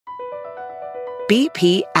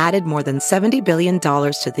BP added more than $70 billion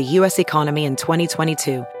to the U.S. economy in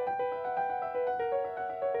 2022.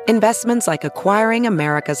 Investments like acquiring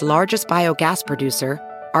America's largest biogas producer,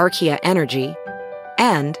 Archaea Energy,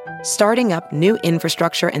 and starting up new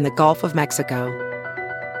infrastructure in the Gulf of Mexico.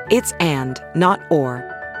 It's and, not or.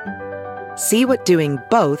 See what doing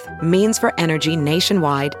both means for energy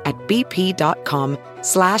nationwide at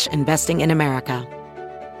bp.com/investing in America.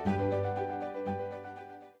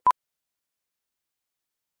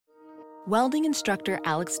 Welding instructor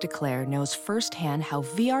Alex DeClaire knows firsthand how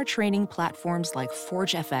VR training platforms like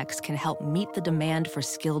ForgeFX can help meet the demand for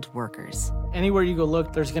skilled workers. Anywhere you go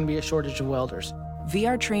look, there's going to be a shortage of welders.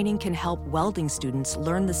 VR training can help welding students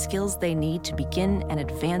learn the skills they need to begin and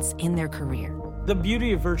advance in their career. The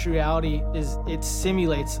beauty of virtual reality is it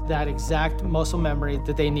simulates that exact muscle memory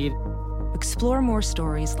that they need. Explore more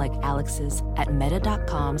stories like Alex's at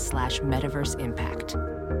meta.com/metaverseimpact.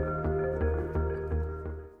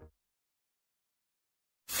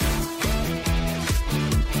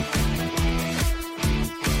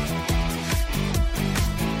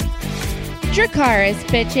 Dracarys,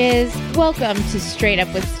 bitches. Welcome to Straight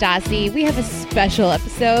Up with Stassi. We have a special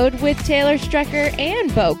episode with Taylor Strecker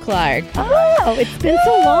and Beau Clark. Oh, it's been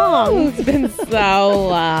so long. It's been so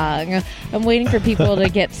long. I'm waiting for people to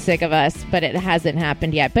get sick of us, but it hasn't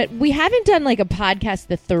happened yet. But we haven't done like a podcast,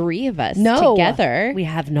 the three of us together. We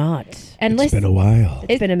have not. And It's been a while.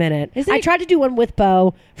 It's been a minute. I tried to do one with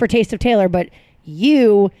Beau for Taste of Taylor, but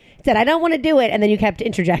you said, I don't want to do it. And then you kept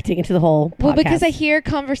interjecting into the whole podcast. Well, because I hear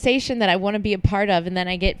conversation that I want to be a part of, and then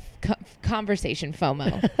I get conversation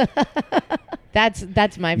FOMO.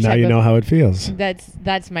 That's my Now type you of, know how it feels.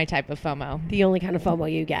 That's my type of FOMO. The only kind of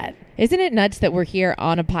FOMO you get. Isn't it nuts that we're here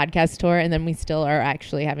on a podcast tour and then we still are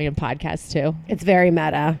actually having a podcast too? It's very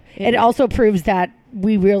meta. It also proves that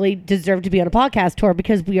we really deserve to be on a podcast tour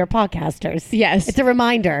because we are podcasters. Yes. It's a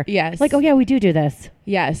reminder. Yes. Like, oh yeah, we do this.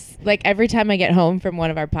 Yes. Like every time I get home from one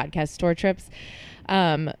of our podcast tour trips,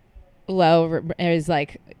 Lo is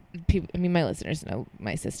like, my listeners know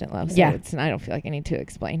my assistant Lo, so yeah. I don't feel like I need to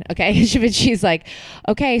explain. Okay. She's like,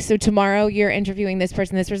 okay, so tomorrow you're interviewing this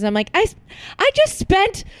person. I'm like, I just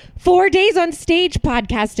spent 4 days on stage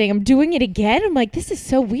podcasting. I'm doing it again. I'm like, this is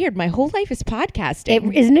so weird. My whole life is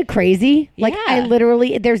podcasting. Isn't it crazy? Like, yeah. I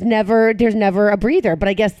literally, there's never a breather, but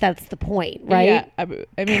I guess that's the point, right? Yeah. I mean,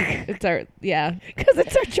 it's our, yeah. Because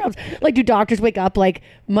it's our jobs. Like, do doctors wake up like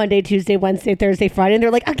Monday, Tuesday, Wednesday, Thursday, Friday, and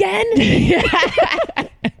they're like, again?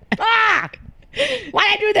 Why'd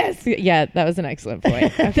I do this? Yeah, that was an excellent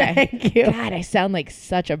point. Okay. Thank you. God, I sound like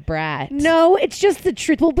such a brat. No, it's just the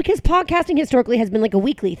truth. Well, because podcasting historically has been like a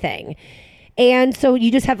weekly thing. And so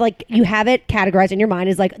you just have like, you have it categorized in your mind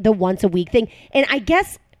as like the once a week thing. And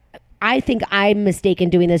I think I'm mistaken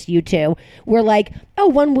doing this, you too. We're like, oh,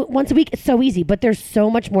 once a week, it's so easy. But there's so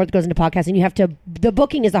much more that goes into podcasting. You have to, the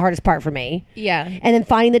booking is the hardest part for me. Yeah. And then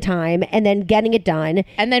finding the time and then getting it done.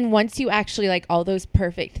 And then once you actually like all those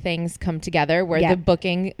perfect things come together where the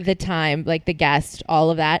booking, the time, like the guest, all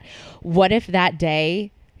of that. What if that day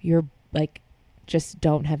you're like, just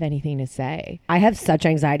don't have anything to say? I have such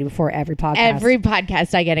anxiety before every podcast. Every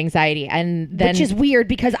podcast I get anxiety, and then which is weird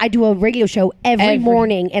because I do a radio show every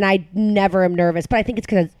morning and I never am nervous, but I think it's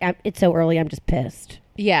because it's so early. I'm just pissed.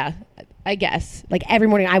 Yeah, I guess. Like every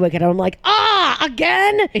morning I wake up and I'm like,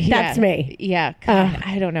 again? That's me. Yeah. God,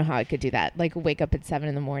 I don't know how I could do that. Like wake up at 7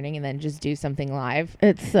 a.m. and then just do something live.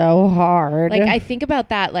 It's so hard. Like I think about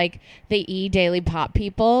that, like the Daily Pop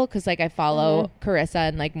people, because like I follow Carissa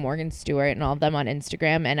and like Morgan Stewart and all of them on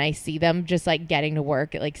Instagram, and I see them just like getting to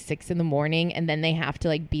work at like 6 a.m. and then they have to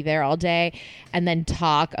like be there all day and then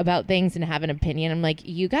talk about things and have an opinion. I'm like,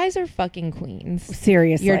 you guys are fucking queens.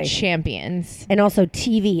 Seriously. You're champions. And also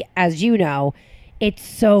TV, as you know, it's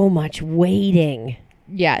so much waiting.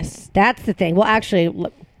 Yes. That's the thing. Well, actually,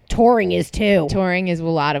 touring is too. Touring is a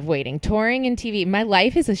lot of waiting. Touring and TV. My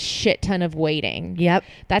life is a shit ton of waiting. Yep.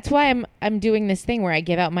 That's why I'm doing this thing where I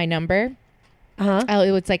give out my number.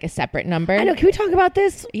 It's like a separate number. I know. Can we talk about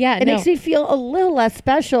this? Yeah. It makes me feel a little less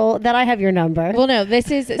special that I have your number. Well, no, this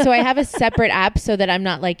is, so I have a separate app so that I'm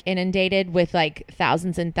not like inundated with like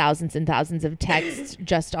thousands and thousands and thousands of texts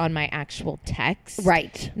just on my actual text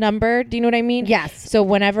number. Do you know what I mean? Yes. So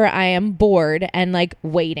whenever I am bored and like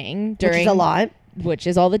waiting during, which is a lot, which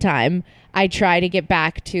is all the time, I try to get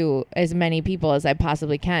back to as many people as I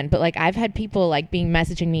possibly can. But like I've had people like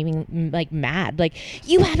messaging me being like mad, like,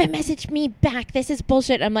 you haven't messaged me back, this is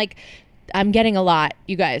bullshit. I'm like, I'm getting a lot,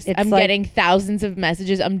 you guys. It's I'm like- getting thousands of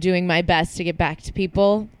messages. I'm doing my best to get back to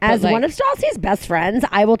people. As but, like, one of Stalcy's best friends,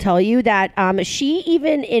 I will tell you that she,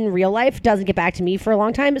 even in real life, doesn't get back to me for a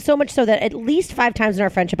long time. So much so that at least 5 times in our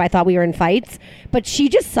friendship, I thought we were in fights. But she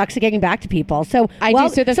just sucks at getting back to people. So I do.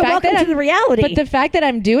 So the fact welcome that to the reality. But the fact that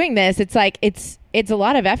I'm doing this, it's like it's a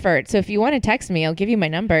lot of effort. So if you want to text me, I'll give you my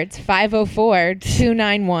number. It's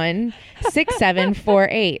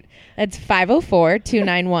 504-291-6748. That's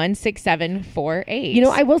 504-291-6748. You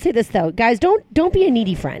know, I will say this though, guys, don't be a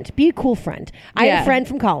needy friend. Be a cool friend. I had Yeah. a friend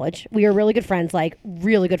from college. We were really good friends, like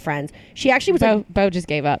really good friends. She actually was like, Beau just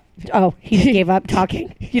gave up. oh, he just gave up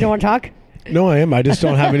talking. You don't want to talk? No, I am. I just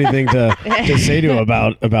don't have anything to say to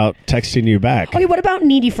about texting you back. Okay, what about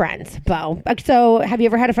needy friends, Beau? So have you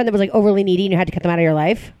ever had a friend that was like overly needy and you had to cut them out of your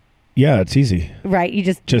life? Yeah, it's easy. Right, you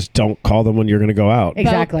just don't call them when you're going to go out.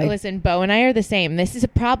 Exactly. Beau, listen, Beau and I are the same. This is a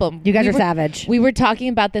problem. You guys are were savage. We were talking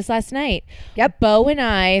about this last night. Yep. Beau and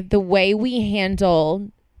I, the way we handle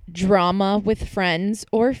drama with friends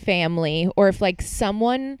or family, or if like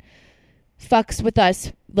someone fucks with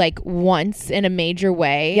us like once in a major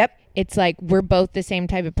way. Yep. It's like we're both the same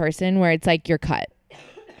type of person where it's like you're cut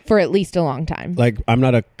for at least a long time. Like, I'm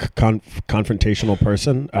not a confrontational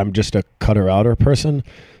person. I'm just a cutter-outer person.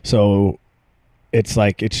 So it's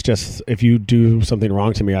like, it's just, if you do something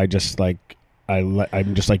wrong to me, I just like,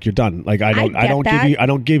 I'm just like, you're done. Like, I don't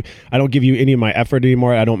give you any of my effort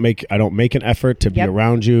anymore. I don't make an effort to be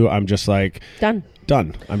around you. I'm just like done.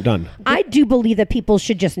 I'm done. I do believe that people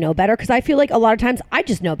should just know better, because I feel like a lot of times I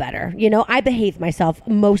just know better. You know, I behave myself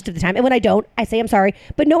most of the time. And when I don't, I say I'm sorry.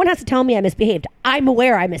 But no one has to tell me I misbehaved. I'm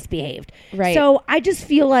aware I misbehaved. Right. So I just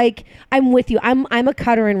feel like I'm with you. I'm a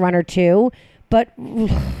cutter and runner too. But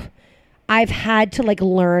I've had to like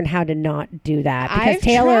learn how to not do that, because I've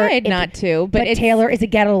Taylor tried not to, but it's- Taylor is a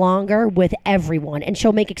get-alonger with everyone, and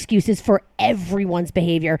she'll make excuses for everyone's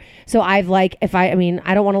behavior. So I've like, I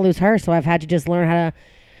don't want to lose her, so I've had to just learn how to.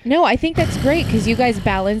 No, I think that's great because you guys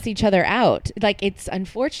balance each other out. Like, it's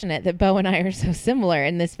unfortunate that Beau and I are so similar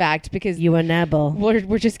in this fact, because You and Nebel.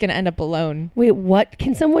 we're just gonna end up alone. Wait, what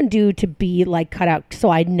can someone do to be like cut out so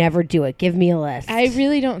I never do it? Give me a list. I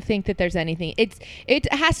really don't think that there's anything.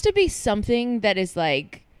 It has to be something that is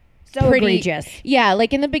like so egregious. Yeah,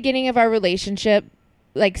 like in the beginning of our relationship,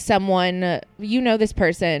 like someone, this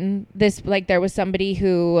person, there was somebody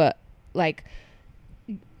who like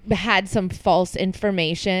had some false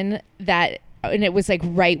information and it was like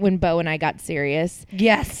right when Beau and I got serious.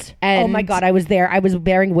 Yes. And oh my God, I was there. I was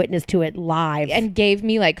bearing witness to it live. And gave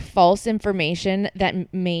me like false information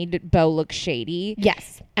that made Beau look shady.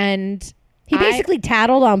 Yes. And he basically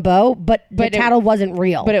tattled on Beau, but the tattle wasn't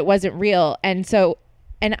real. But it wasn't real. And so,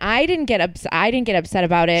 and I didn't get upset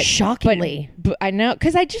about it. Shockingly. But I know,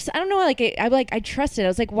 because I don't know, I trusted. I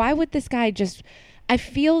was like, why would this guy just, I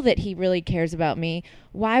feel that he really cares about me.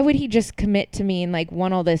 Why would he just commit to me and like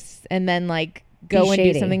want all this and then like go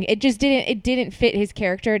and do something? It didn't fit his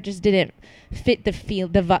character. It just didn't fit the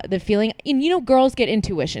feeling. And girls get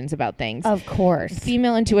intuitions about things. Of course.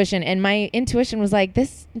 Female intuition. And my intuition was like,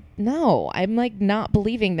 no, I'm like not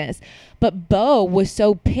believing this. But Beau was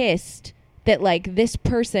so pissed that like this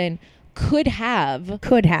person could have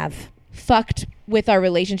fucked with our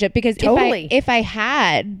relationship, because totally. if I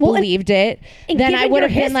had believed it, then I would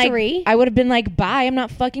have been like, bye, I'm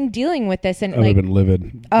not fucking dealing with this. And I would have been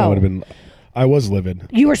livid. I was livid.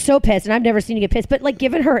 You were so pissed, and I've never seen you get pissed. But like,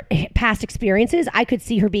 given her past experiences, I could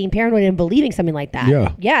see her being paranoid and believing something like that.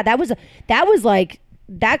 Yeah. That was like,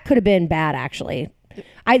 that could have been bad, actually.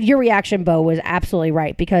 Your reaction, Beau, was absolutely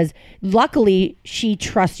right, because luckily she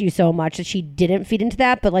trusts you so much that she didn't feed into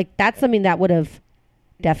that. But like, that's something that would have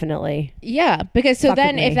definitely. Yeah, because so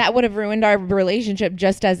then if that would have ruined our relationship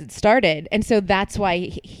just as it started. And so that's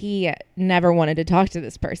why he never wanted to talk to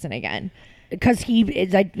this person again. Because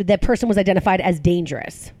that person was identified as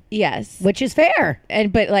dangerous. Yes. Which is fair.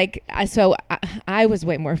 But like, so I was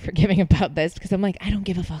way more forgiving about this, because I'm like, I don't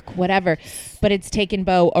give a fuck, whatever. But it's taken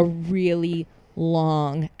Beau a really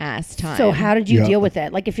long ass time. So how did you deal with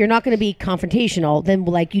it? Like, if you're not going to be confrontational, then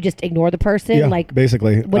like you just ignore the person. Yeah, like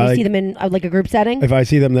basically. When you see them in like a group setting. If I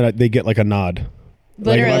see them, they get like a nod.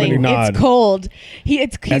 Literally, nod. It's cold.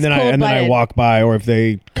 He's and then I walk by, or if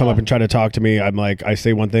they come up and try to talk to me, I'm like, I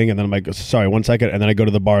say one thing, and then I'm like, sorry, 1 second, and then I go to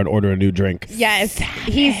the bar and order a new drink. Yes,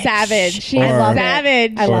 he's savage. She's Or-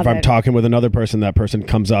 savage. I Or love if I'm it. talking with another person, that person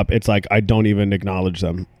comes up, it's like I don't even acknowledge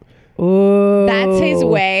them. Ooh. That's his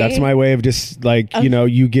way. That's my way of just like,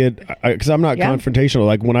 you get, because I'm not confrontational.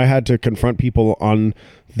 Like when I had to confront people on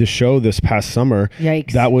the show this past summer,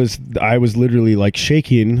 Yikes. I was literally like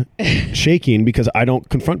shaking because I don't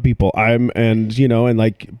confront people. And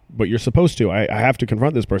like but you're supposed to. I have to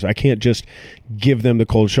confront this person. I can't just give them the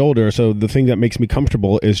cold shoulder. So the thing that makes me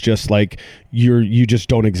comfortable is just like you just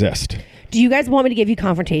don't exist. Do you guys want me to give you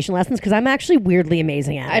confrontation lessons? Because I'm actually weirdly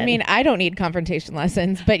amazing at it. I mean, I don't need confrontation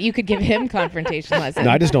lessons, but you could give him confrontation lessons.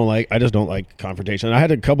 No, I just don't like confrontation. I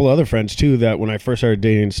had a couple other friends too that when I first started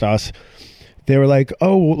dating Stas, they were like,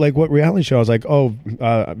 oh, like what reality show? I was like, oh,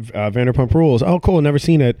 Vanderpump Rules. Oh, cool. Never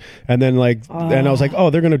seen it. And then and I was like,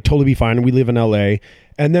 oh, they're going to totally be fine. We live in LA.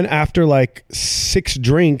 And then after like 6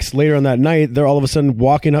 drinks later on that night, they're all of a sudden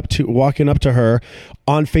walking up to her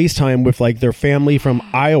on FaceTime with like their family from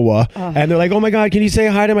Iowa. And they're like, oh my God, can you say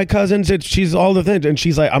hi to my cousins? She's all the things. And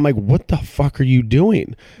she's like, I'm like, what the fuck are you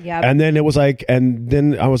doing? Yep. And then it was like, and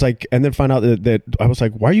then I was like, and then find out that I was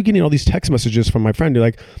like, why are you getting all these text messages from my friend? You're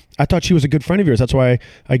like, I thought she was a good friend of yours. That's why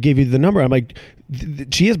I gave you the number. I'm like,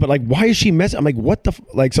 she is, but like, why is she messing? I'm like, what the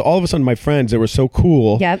like? So all of a sudden, my friends that were so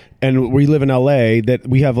cool, and we live in LA, that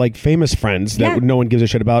we have like famous friends that no one gives a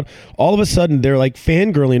shit about. All of a sudden, they're like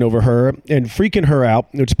fangirling over her and freaking her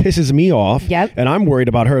out, which pisses me off. And I'm worried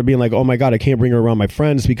about her being like, oh my God, I can't bring her around my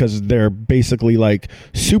friends because they're basically like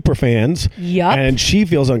super fans. And she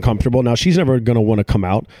feels uncomfortable. Now she's never gonna want to come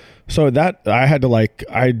out. So that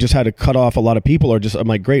I just had to cut off a lot of people, or just, I'm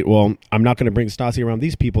like, great, well, I'm not going to bring Stassi around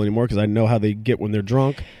these people anymore because I know how they get when they're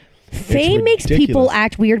drunk. Fame makes people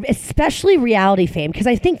act weird, especially reality fame, because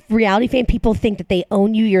I think reality fame, people think that they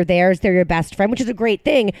own you, you're theirs, they're your best friend, which is a great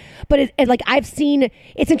thing. But like I've seen,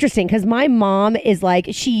 it's interesting because my mom is like,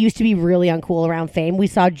 she used to be really uncool around fame. We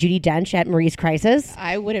saw Judi Dench at Marie's Crisis.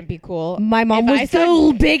 I wouldn't be cool. My mom was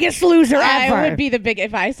the biggest loser ever. I would be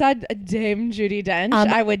if I saw Dame Judi Dench,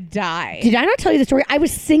 I would die. Did I not tell you the story? I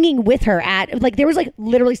was singing with her at, like, there was like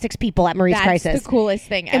literally 6 people at Marie's Crisis. That's the coolest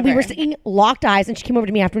thing ever. And we were singing, locked eyes, and she came over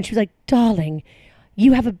to me after and she was like, darling,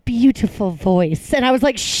 you have a beautiful voice. And I was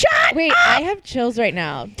like, shut up! I have chills right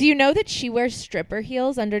now. Do you know that she wears stripper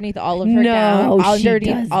heels underneath all of her gowns?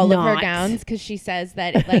 Underneath all of her gowns, because she says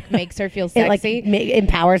that it like makes her feel sexy. It like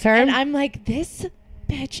empowers her. And I'm like, this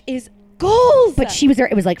bitch is goals. But she was there.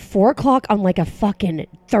 It was like 4:00 on like a fucking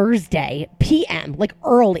Thursday PM, like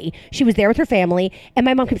early. She was there with her family, and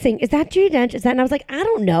my mom kept saying, "Is that Judi Dench? Is that?" And I was like, "I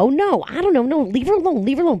don't know. No, I don't know. No, leave her alone.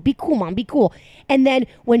 Leave her alone. Be cool, mom. Be cool." And then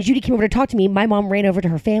when Judy came over to talk to me, my mom ran over to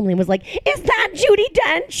her family and was like, "Is that Judi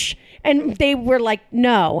Dench?" And they were like,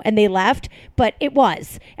 "No," and they left. But it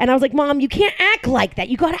was, and I was like, "Mom, you can't act like that.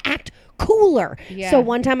 You got to act cooler." Yeah. So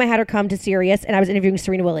one time I had her come to Sirius, and I was interviewing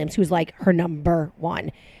Serena Williams, who's like her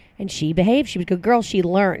 #1. And she behaved. She was a good girl. She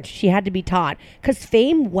learned. She had to be taught, because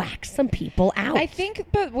fame whacks some people out. I think,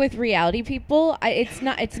 but with reality people, it's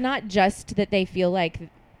not just that they feel like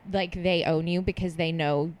they own you because they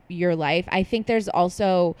know your life. I think there's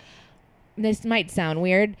also, this might sound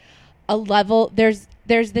weird, a level, there's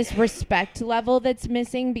this respect level that's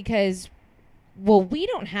missing because, well, we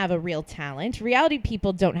don't have a real talent. Reality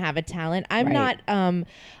people don't have a talent. I'm not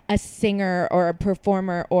a singer or a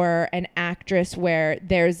performer or an actress where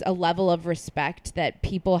there's a level of respect that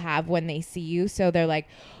people have when they see you. So they're like,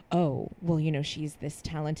 oh, well, you know, she's this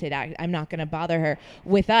talented I'm not going to bother her.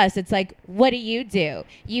 With us, it's like, what do?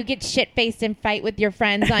 You get shit-faced and fight with your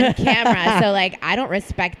friends on camera. So, like, I don't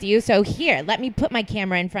respect you. So here, let me put my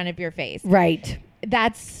camera in front of your face. Right.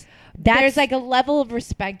 There's like a level of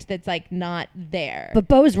respect that's like not there. But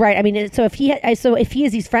Beau's right. I mean, so if he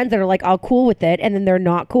has these friends that are like all cool with it, and then they're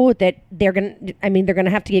not cool with it, they're gonna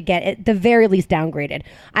have to get at the very least downgraded.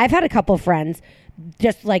 I've had a couple of friends,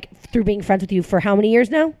 just like through being friends with you for how many years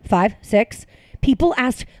now? 5, 6. People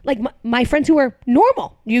ask, like my friends who are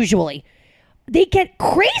normal usually, they get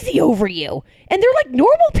crazy over you, and they're like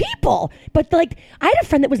normal people. But like, I had a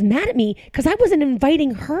friend that was mad at me because I wasn't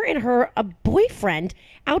inviting her and her boyfriend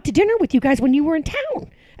out to dinner with you guys when you were in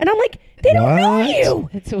town. And I'm like, they don't know you.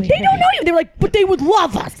 They don't know you. They're like, but they would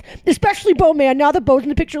love us, especially Beau, man. Now that Beau's in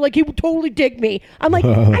the picture, like, he would totally dig me. I'm like,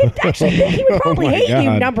 I actually think he would probably hate you,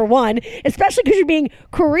 #1, especially because you're being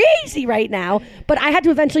crazy right now. But I had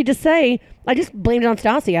to eventually just say, I just blamed it on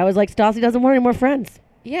Stassi. I was like, Stassi doesn't want any more friends.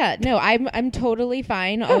 Yeah, no, I'm totally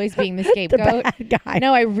fine always being the scapegoat. The bad guy.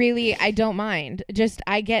 No, I don't mind. Just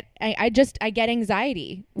I get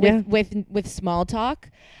anxiety with small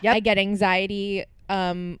talk. Yep. I get anxiety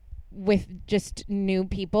with just new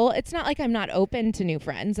people. It's not like I'm not open to new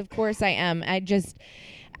friends. Of course I am.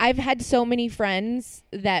 I've had so many friends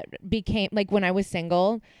that became, like, when I was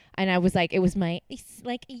single and I was like, it was my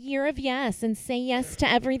like year of yes and say yes to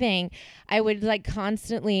everything. I would like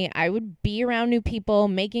constantly, I would be around new people,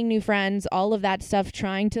 making new friends, all of that stuff,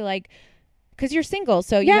 trying to like, because you're single,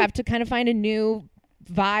 so you have to kind of find a new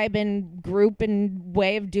vibe and group and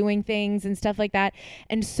way of doing things and stuff like that.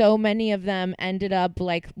 And so many of them ended up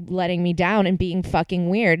like letting me down and being fucking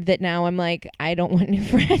weird that now I'm like, I don't want new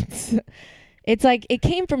friends. It's like it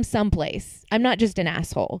came from someplace. I'm not just an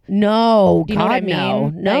asshole. No, do you know what I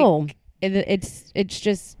mean? No. Like, it's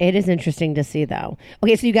just. It is interesting to see though.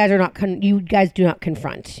 Okay, so you guys are not. You guys do not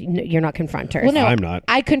confront. You're not confronters. Well, no, I'm not.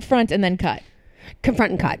 I confront and then cut.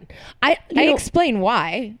 Confront and cut. I explain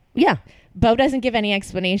why. Yeah. Beau doesn't give any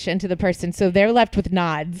explanation to the person, so they're left with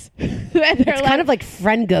nods. It's kind of like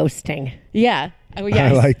friend ghosting. Yeah. Oh,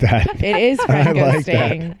 yes. I like that. It is friend I like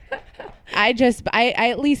ghosting. I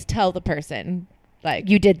at least tell the person, like,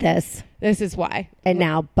 you did this. This is why. And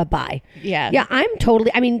now, bye-bye. Yeah. Yeah, I'm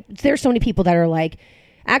totally, I mean, there's so many people that are like,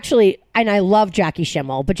 actually, and I love Jackie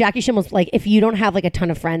Schimmel, but Jackie Schimmel's like, if you don't have like a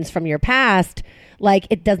ton of friends from your past,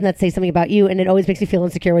 like, doesn't that say something about you? And it always makes me feel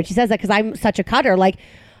insecure when she says that, because I'm such a cutter. Like,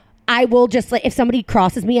 I will just, like, if somebody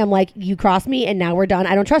crosses me, I'm like, you crossed me and now we're done.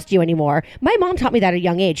 I don't trust you anymore. My mom taught me that at a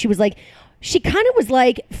young age. She was like, she kind of was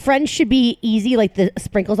like, friends should be easy, like the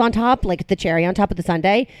sprinkles on top, like the cherry on top of the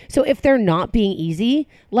sundae. So if they're not being easy,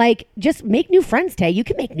 like, just make new friends, Tay. You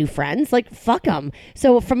can make new friends. Like, fuck them.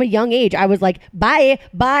 So from a young age, I was like,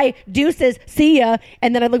 bye, deuces, see ya.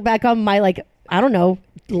 And then I look back on my, like, I don't know,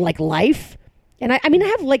 like, life. And I mean, I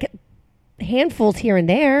have, like, handfuls here and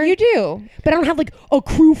there. You do. But I don't have like a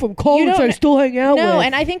crew from college I still hang out with. No,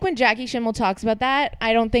 and I think when Jackie Schimmel talks about that,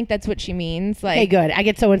 I don't think that's what she means. Like, hey, good. I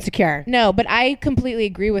get so insecure. No, but I completely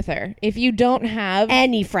agree with her. If you don't have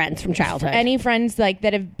any friends from childhood, any friends like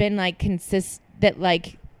that have been like that,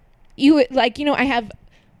 like you, like, you know, I have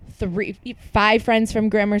 5 friends from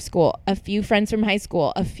grammar school, a few friends from high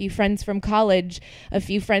school, a few friends from college, a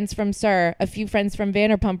few friends from SUR, a few friends from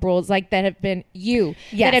Vanderpump Rules, like that have been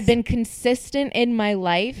that have been consistent in my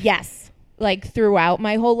life. Yes. Like throughout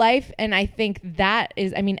my whole life. And I think that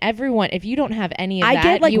is, I mean, everyone, if you don't have any of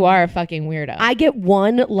that, you are a fucking weirdo. I get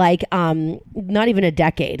one, like, not even a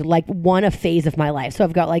decade, like a phase of my life. So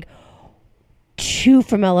I've got like 2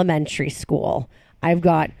 from elementary school. I've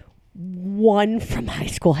got 1 from high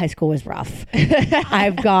school. High school was rough.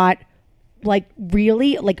 I've got like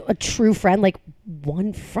really like a true friend, like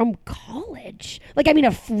 1 from college. Like, I mean,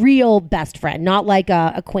 a real best friend, not like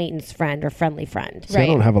a acquaintance friend or friendly friend. So I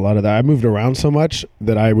don't have a lot of that. I moved around so much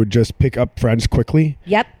that I would just pick up friends quickly.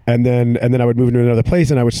 Yep. And then I would move into another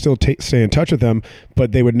place and I would still stay in touch with them,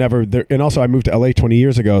 but they would never. And also I moved to LA 20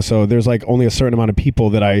 years ago. So there's like only a certain amount of people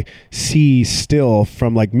that I see still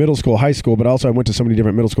from like middle school, high school, but also I went to so many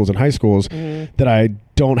different middle schools and high schools that I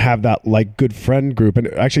don't have that like good friend group. And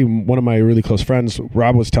actually one of my really close friends,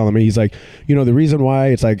 Rob, was telling me, he's like, you know, the reason why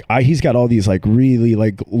it's like, he's got all these like really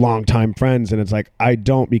like long time friends. And it's like, I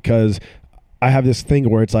don't, because I have this thing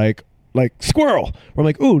where it's like squirrel, where I'm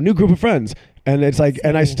like, ooh, new group of friends. And it's like,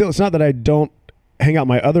 and I still, it's not that I don't hang out with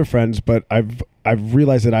my other friends, but I've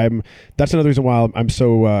realized that that's another reason why I'm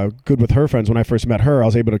so good with her friends. When I first met her, I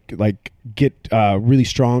was able to like get really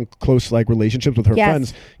strong, close like relationships with her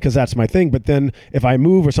friends, because that's my thing. But then if I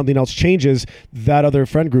move or something else changes, that other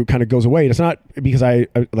friend group kind of goes away. And it's not because I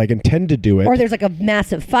like intend to do it, or there's like a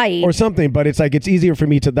massive fight or something, but it's like, it's easier for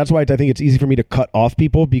me to, that's why I think it's easy for me to cut off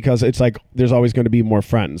people, because it's like, there's always going to be more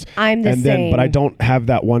friends. I'm the same. But I don't have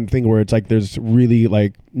that one thing where it's like, there's really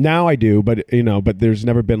like, now I do, but you know, but there's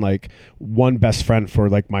never been like one best friend for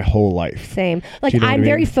like my whole life. Same. Like, you know I'm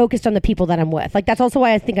very focused on the people that I'm with. Like, that's also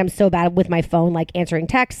why I think I'm so bad with my phone, like answering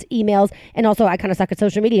texts, emails, and also I kind of suck at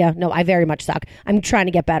social media. No, I very much suck. I'm trying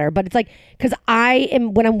to get better, but it's like, because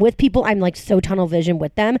when I'm with people, I'm like so tunnel vision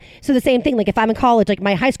with them. So the same thing, like if I'm in college, like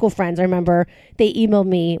my high school friends, I remember they emailed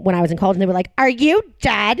me when I was in college and they were like, "Are you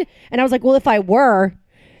dead?" And I was like, well, if I were,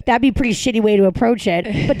 that'd be a pretty shitty way to approach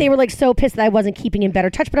it. But they were like so pissed that I wasn't keeping in better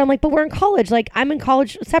touch. But I'm like, but we're in college. Like, I'm in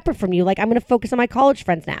college separate from you. Like, I'm going to focus on my college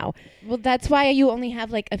friends now. Well, that's why you only have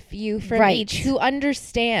like a few from each who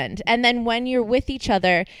understand. And then when you're with each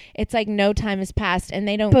other, it's like no time has passed and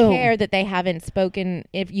they don't care that they haven't spoken.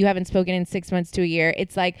 If you haven't spoken in 6 months to a year,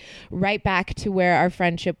 it's like right back to where our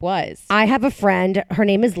friendship was. I have a friend. Her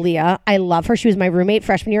name is Leah. I love her. She was my roommate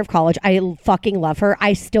freshman year of college. I fucking love her.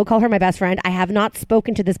 I still call her my best friend. I have not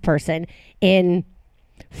spoken to this person in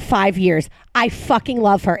 5 years. I fucking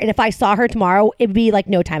love her. And if I saw her tomorrow, it'd be like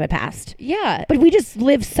no time had passed. Yeah. But we just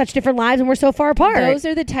live such different lives and we're so far apart. Those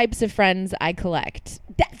are the types of friends I collect.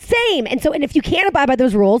 Same. And if you can't abide by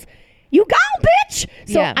those rules, you go, bitch.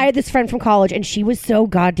 So I had this friend from college and she was so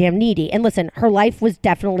goddamn needy. And listen, her life was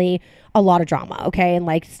definitely a lot of drama, okay? And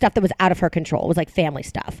like stuff that was out of her control. It was like family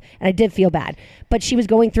stuff. And I did feel bad. But she was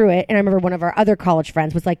going through it. And I remember one of our other college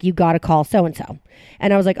friends was like, you got to call so-and-so.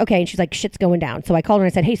 And I was like, okay. And she's like, shit's going down. So I called her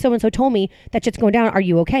and I said, hey, so-and-so told me that shit's going down. Are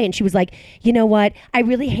you okay? And she was like, you know what? I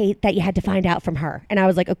really hate that you had to find out from her. And I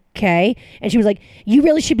was like, okay. And she was like,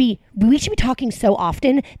 we should be talking so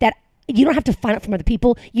often that you don't have to find out from other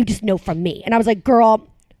people. You just know from me. And I was like, girl,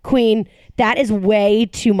 queen, that is way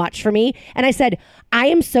too much for me. And I said, I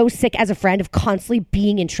am so sick as a friend of constantly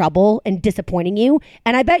being in trouble and disappointing you.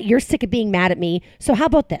 And I bet you're sick of being mad at me. So how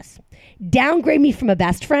about this? Downgrade me from a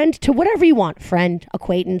best friend to whatever you want. Friend,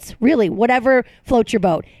 acquaintance, really, whatever floats your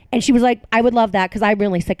boat. And she was like, I would love that because I'm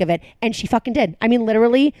really sick of it. And she fucking did. I mean,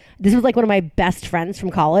 literally, this was like one of my best friends from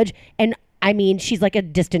college. And I mean, she's like a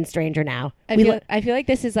distant stranger now. I feel like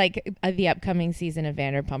this is like the upcoming season of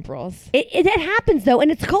Vanderpump Rules. It happens though, and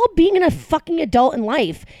it's called being a fucking adult in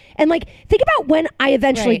life. And like, think about when I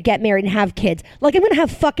eventually get married and have kids. Like, I'm gonna have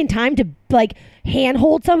fucking time to like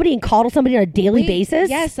handhold somebody and coddle somebody on a daily basis.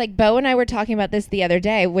 Yes, like Beau and I were talking about this the other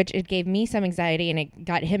day, which it gave me some anxiety and it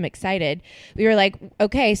got him excited. We were like,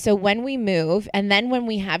 okay, so when we move and then when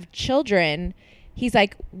we have children, he's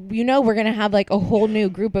like, you know, we're going to have like a whole new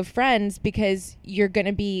group of friends because we're going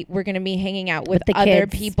to be hanging out with the other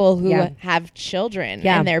kids. people who have children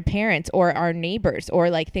and their parents or our neighbors or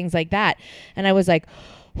like things like that. And I was like,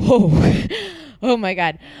 whoa. Oh my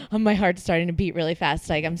God. My heart's starting to beat really fast.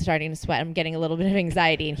 Like I'm starting to sweat. I'm getting a little bit of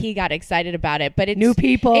anxiety and he got excited about it. But it's new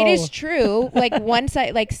people. It is true. Like once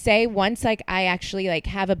I actually like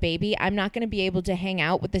have a baby, I'm not going to be able to hang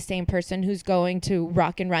out with the same person who's going to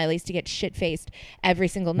Rock and Riley's to get shit faced every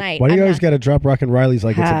single night. Why do you always got to drop Rock and Riley's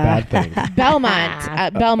like it's a bad thing? Belmont.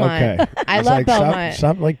 Okay. I love Belmont.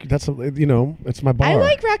 Stop like that's it's my bar. I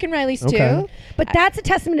like Rock and Riley's too. But that's a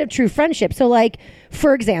testament of true friendship. So like,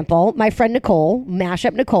 for example, my friend Nicole,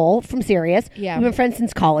 Mashup Nicole from Sirius, we've been friends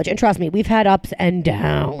since college. And trust me, we've had ups and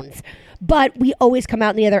downs. But we always come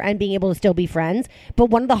out in the other end being able to still be friends. But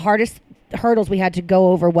one of the hardest hurdles we had to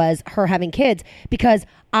go over was her having kids because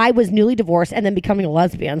I was newly divorced and then becoming a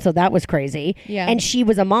lesbian. So that was crazy. Yeah. And she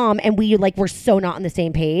was a mom and we like were so not on the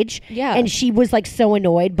same page. Yeah. And she was like so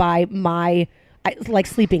annoyed by my like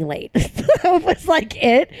sleeping late. It was like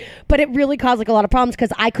it, but it really caused like a lot of problems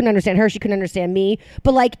because I couldn't understand her, she couldn't understand me.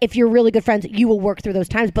 But like if you're really good friends, you will work through those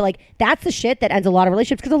times. But like that's the shit that ends a lot of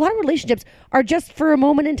relationships because a lot of relationships are just for a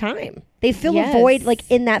moment in time. They fill a void like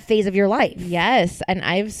in that phase of your life. Yes, and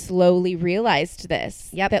I've slowly realized this.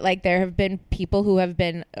 That like there have been people who have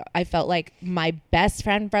been, I felt like my best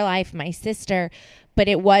friend for life, my sister. But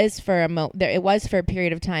it was for a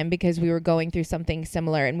period of time because we were going through something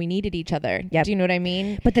similar and we needed each other. Yep. Do you know what I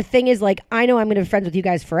mean? But the thing is, like, I know I'm going to be friends with you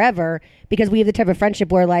guys forever because we have the type of friendship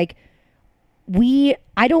where, like,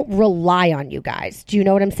 I don't rely on you guys. Do you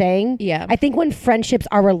know what I'm saying? Yeah. I think when friendships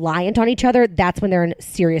are reliant on each other, that's when they're in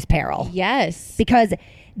serious peril. Yes. Because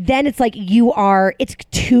then it's like it's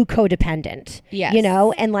too codependent. Yes. You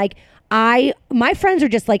know? And, like, my friends are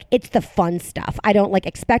just like, it's the fun stuff. I don't like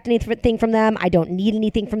expect anything from them. I don't need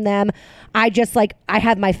anything from them. I just like, I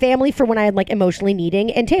have my family for when I'm like emotionally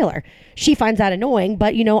needing. And Taylor, she finds that annoying,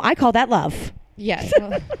 but I call that love. Yes.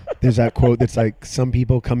 There's that quote that's like, some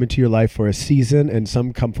people come into your life for a season and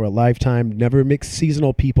some come for a lifetime. Never mix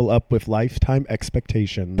seasonal people up with lifetime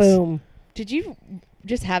expectations. Boom. Did you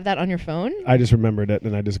just have that on your phone? I just remembered it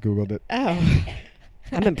and I just Googled it. Oh.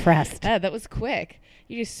 I'm impressed. That was quick.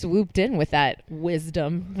 You just swooped in with that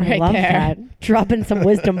wisdom I love there. That. Dropping some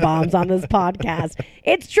wisdom bombs on this podcast.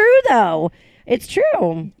 It's true, though. It's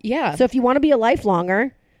true. Yeah. So if you want to be a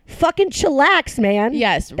lifelonger, fucking chillax, man.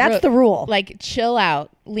 Yes. That's the rule. Like, chill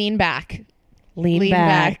out. Lean back. Lean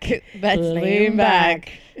back. That's lean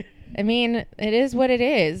back. I mean, it is what it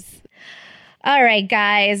is. All right,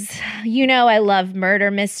 guys, I love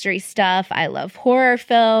murder mystery stuff. I love horror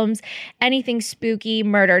films, anything spooky,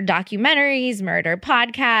 murder documentaries, murder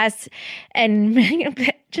podcasts,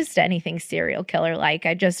 and just anything serial killer like.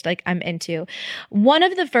 I'm into. One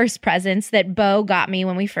of the first presents that Beau got me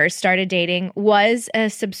when we first started dating was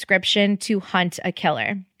a subscription to Hunt a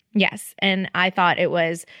Killer. Yes, and I thought it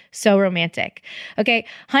was so romantic. Okay,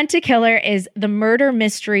 Hunt a Killer is the murder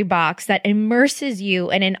mystery box that immerses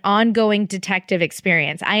you in an ongoing detective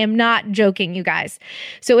experience. I am not joking, you guys.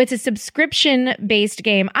 So it's a subscription-based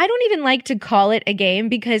game. I don't even like to call it a game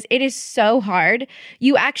because it is so hard.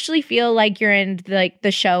 You actually feel like you're in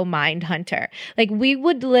the show Mindhunter. Like we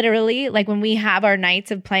would literally, like when we have our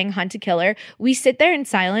nights of playing Hunt a Killer, we sit there in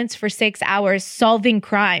silence for 6 hours solving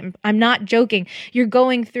crime. I'm not joking. You're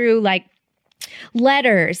going through like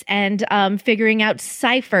letters and figuring out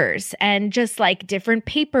ciphers and just like different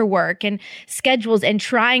paperwork and schedules and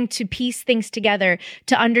trying to piece things together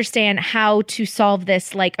to understand how to solve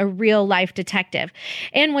this like a real life detective.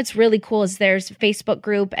 And what's really cool is there's a Facebook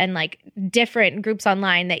group and like different groups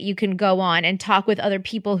online that you can go on and talk with other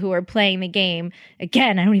people who are playing the game.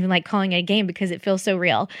 Again, I don't even like calling it a game because it feels so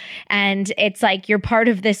real. And it's like you're part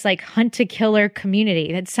of this like hunt a killer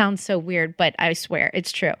community. That sounds so weird, but I swear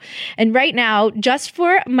it's true. And right now, just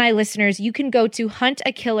for my listeners, you can go to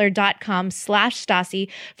huntakiller.com/Stassi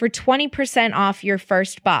for 20% off your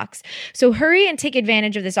first box. So hurry and take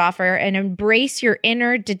advantage of this offer and embrace your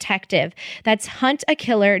inner detective. That's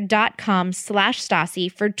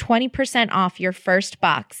huntakiller.com/Stassi for 20% off your first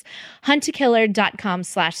box.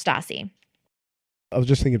 huntakiller.com/Stassi. I was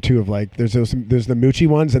just thinking too of like there's the Moochie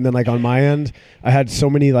ones, and then like on my end, I had so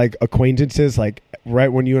many like acquaintances like right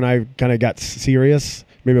when you and I kind of got serious.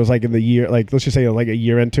 Maybe it was like in the year, like let's just say like a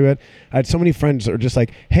year into it. I had so many friends that were just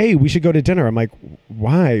like, "Hey, we should go to dinner." I'm like,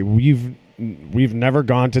 "Why? We've never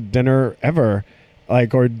gone to dinner ever."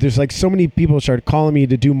 Like, or there's like so many people started calling me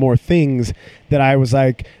to do more things that I was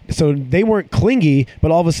like, so they weren't clingy,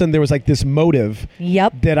 but all of a sudden there was like this motive.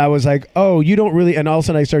 Yep. That I was like, oh, you don't really, and all of a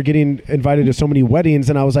sudden I started getting invited to so many weddings,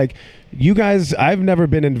 and I was like, you guys, I've never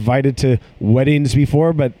been invited to weddings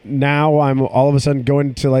before, but now I'm all of a sudden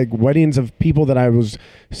going to like weddings of people that I was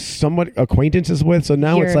somewhat acquaintances with. So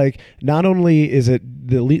now it's like, not only is it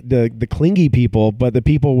the clingy people, but the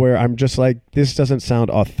people where I'm just like, this doesn't sound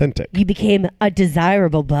authentic. You became a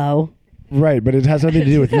desirable Beau. Right, but it has nothing to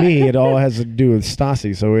do with me. It all has to do with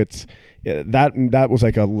Stassi. So it's that was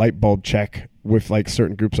like a light bulb check with like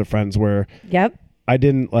certain groups of friends where I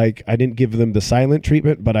didn't give them the silent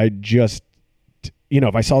treatment, but I just,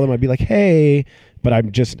 if I saw them, I'd be like, hey, but I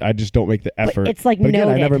just don't make the effort. But it's like but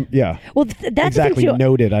noted. Again, Well, that's exactly the thing too.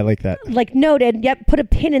 Noted. I like that. Like noted. Yep. Put a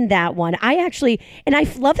pin in that one. I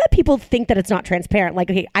love that people think that it's not transparent. Like,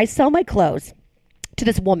 okay, I sell my clothes to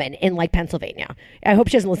this woman in like Pennsylvania. I hope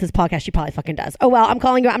she doesn't listen to this podcast. She probably fucking does. Oh, well, I'm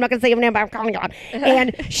calling you. I'm not going to say her name, but I'm calling you out.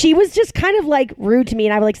 And she was just kind of like rude to me,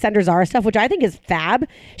 and I would like send her Zara stuff, which I think is fab.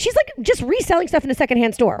 She's like just reselling stuff in a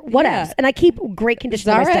secondhand store. What else? And I keep great condition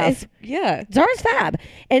of my stuff. Zara's fab.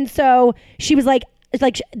 And so she was like,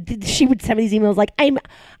 she would send me these emails like,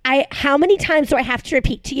 how many times do I have to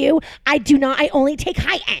repeat to you? I only take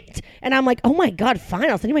high end. And I'm like, oh my God, fine.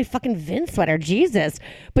 I'll send you my fucking Vince sweater. Jesus.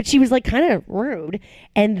 But she was like kind of rude.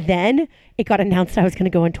 And then it got announced I was going to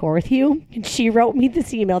go on tour with you. And she wrote me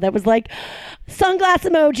this email that was like sunglass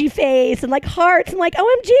emoji face and like hearts and like,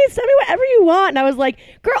 OMG, send me whatever you want. And I was like,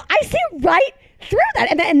 girl, I see right through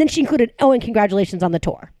that. And then she included, and congratulations on the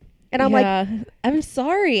tour. And I'm like, I'm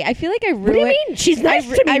sorry. I feel like I ruined. What do you mean? She's nice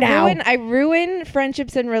to me now. I ruin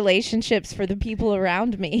friendships and relationships for the people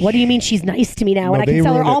around me. What do you mean she's nice to me now? And I can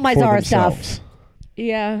sell her all my Zara stuff.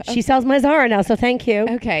 Yeah. She sells my Zara now, so thank you.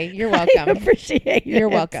 Okay, you're welcome. I appreciate it. You're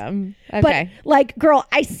welcome. Okay. But like, girl,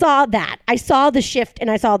 I saw that. I saw the shift and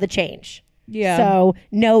I saw the change. Yeah. So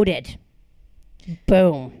noted.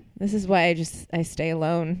 Boom. This is why I stay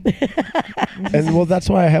alone. And well, that's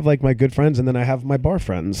why I have like my good friends, and then I have my bar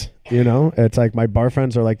friends. It's like my bar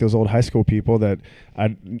friends are like those old high school people that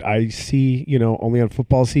I see, only on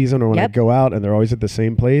football season or when I go out, and they're always at the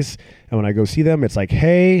same place. And when I go see them, it's like,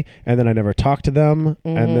 hey, and then I never talk to them,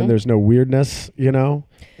 and then there's no weirdness,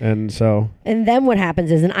 and so. And then what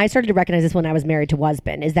happens is, and I started to recognize this when I was married to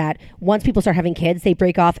husband, is that once people start having kids, they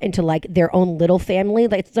break off into like their own little family.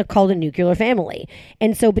 Like it's called a nuclear family.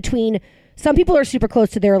 And so between some people are super close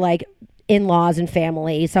to their like in-laws and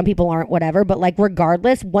family, some people aren't, whatever, but like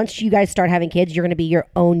regardless, once you guys start having kids, you're going to be your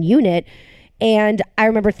own unit. And I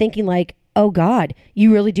remember thinking like, oh God,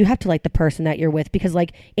 you really do have to like the person that you're with, because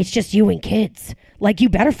like it's just you and kids. Like you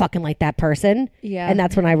better fucking like that person. Yeah. And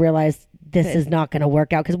that's when I realized this is not going to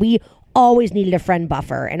work out, because we always needed a friend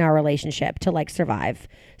buffer in our relationship to like survive.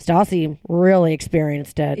 Stassi really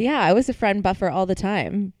experienced it. Yeah, I was a friend buffer all the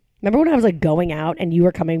time. Remember when I was like going out and you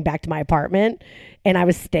were coming back to my apartment and I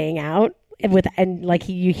was staying out and like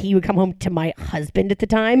he would come home to my husband at the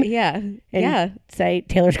time. Yeah. And say,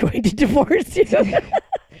 Taylor's going to divorce you.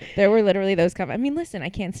 There were literally those comments. I mean, listen, I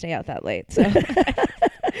can't stay out that late. So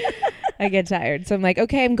I get tired. So I'm like,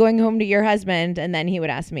 okay, I'm going home to your husband. And then he would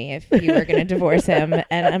ask me if you were going to divorce him.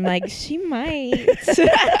 And I'm like, she might.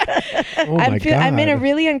 Oh my God. I'm in a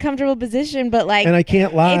really uncomfortable position, but like, and I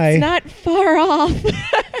can't lie. It's not far off.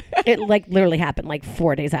 It like literally happened like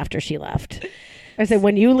 4 days after she left. I said,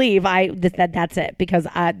 when you leave, that's it, because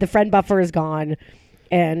the friend buffer is gone.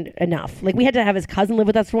 And enough. Like we had to have his cousin live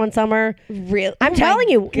with us for one summer. Really? I'm telling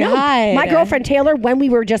you. God. No, my girlfriend Taylor, when we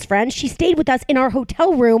were just friends, she stayed with us in our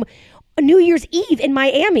hotel room New Year's Eve in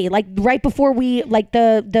Miami, like right before we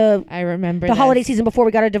I remember the holiday season before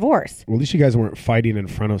we got a divorce. Well, at least you guys weren't fighting in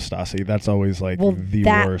front of Stassi. That's always like the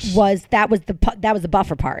worst. That was the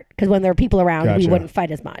buffer part, because when there were people around, we wouldn't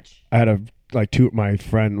fight as much. I had one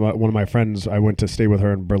of my friends, I went to stay with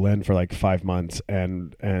her in Berlin for like 5 months,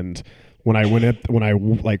 and when I flew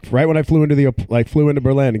into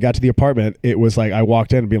Berlin and got to the apartment, it was like I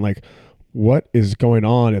walked in being like, what is going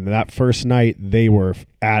on? And that first night they were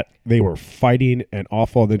fighting and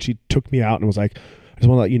awful. And then she took me out and was like, I just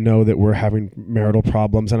want to let you know that we're having marital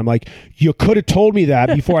problems. And I'm like, you could have told me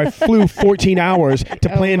that before I flew 14 hours to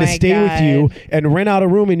plan to stay with you and rent out a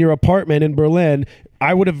room in your apartment in Berlin.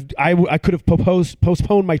 I could have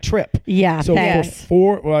postponed my trip. Yeah. So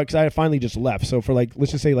because I finally just left. So for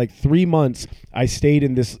let's just say 3 months, I stayed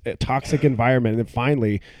in this toxic environment, and then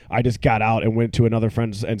finally I just got out and went to another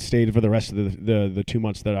friend's and stayed for the rest of the 2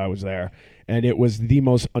 months that I was there. And it was the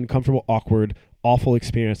most uncomfortable, awkward, awful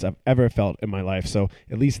experience I've ever felt in my life. So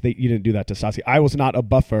at least you didn't do that to Stassi. I was not a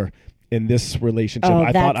buffer in this relationship.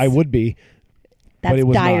 I thought I would be. That's but it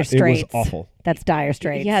was dire straits. It was awful. That's dire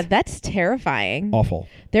straits. Yeah, that's terrifying. Awful.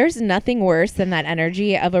 There's nothing worse than that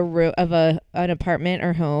energy of an apartment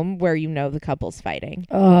or home where the couple's fighting.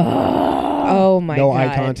 Oh my god. No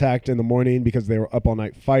eye contact in the morning because they were up all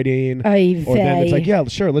night fighting. Or then it's like, yeah,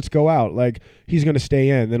 sure, let's go out. Like, he's going to stay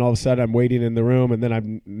in. Then all of a sudden I'm waiting in the room, and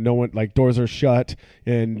then doors are shut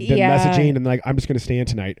and then messaging, and I'm just going to stay in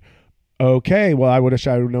tonight. Okay, well, I would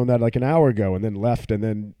have known that like an hour ago, and then left, and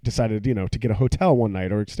then decided, to get a hotel one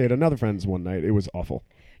night or stay at another friend's one night. It was awful.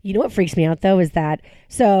 You know what freaks me out, though, is that,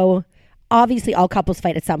 so obviously all couples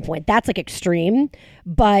fight at some point. That's extreme.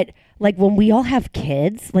 But when we all have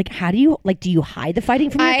kids, how do you, do you hide the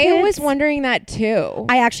fighting from your kids? I was wondering that too.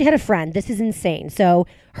 I actually had a friend. This is insane. So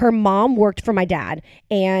her mom worked for my dad,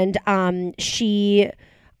 and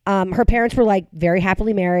her parents were very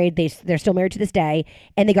happily married. They're still married to this day,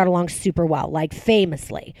 and they got along super well,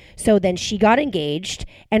 famously. So then she got engaged,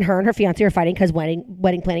 and her fiance were fighting because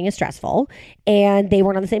wedding planning is stressful, and they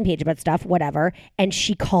weren't on the same page about stuff, whatever. And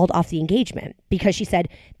she called off the engagement because she said,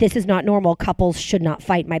 "This is not normal. Couples should not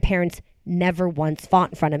fight. My parents never once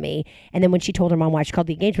fought in front of me." And then when she told her mom why she called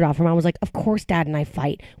the engagement off, her mom was like, "Of course Dad and I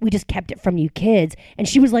fight. We just kept it from you kids." And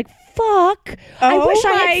she was like, "Fuck, I wish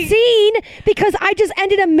I had seen, because I just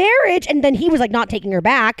ended a marriage." And then he was not taking her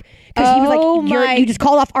back because he was like, you just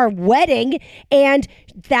called off our wedding. And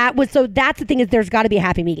that's the thing, is there's got to be a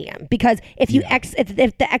happy medium, because if you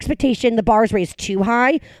if the expectation, the bar is raised too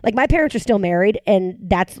high, my parents are still married, and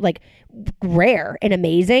that's rare and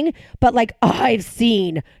amazing, but I've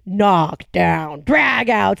seen knockdown, drag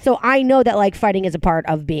out, so I know that fighting is a part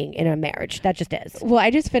of being in a marriage. That just is. Well,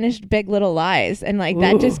 I just finished Big Little Lies, and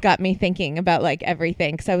that just got me thinking about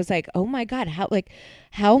everything, because I was like, oh my god,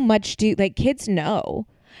 how much do kids know?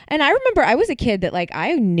 And I remember I was a kid that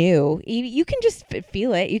I knew. You can just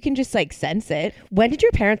feel it. You can just sense it. When did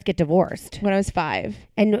your parents get divorced? When I was 5.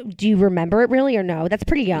 And do you remember it really, or no? That's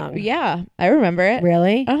pretty young. Yeah, I remember it.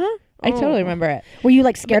 Really? Uh-huh. I totally remember it. Were you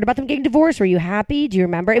scared about them getting divorced? Were you happy? Do you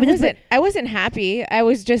remember? I wasn't happy. I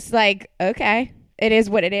was just okay, it is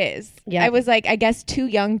what it is. Yeah. I was I guess too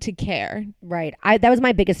young to care. Right. That was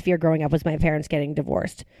my biggest fear growing up, was my parents getting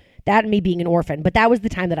divorced. That and me being an orphan. But that was the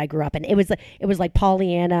time that I grew up in. It was like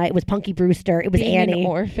Pollyanna. It was Punky Brewster. It was being Annie. An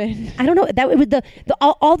orphan. I don't know. It was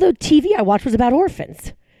all the TV I watched was about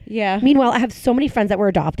orphans. Yeah. Meanwhile, I have so many friends that were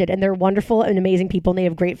adopted, and they're wonderful and amazing people, and they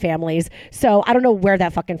have great families. So I don't know where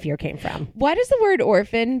that fucking fear came from. Why does the word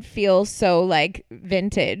orphan feel so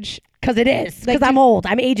vintage? Because it is. Because I'm old.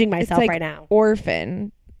 I'm aging myself right now.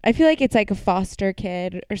 Orphan. I feel it's a foster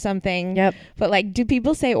kid or something. Yep. But do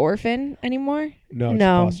people say orphan anymore? No, it's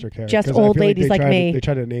foster care. Just old ladies me. They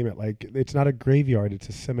try to name it it's not a graveyard, it's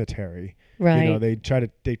a cemetery. Right. They try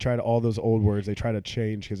to all those old words, they try to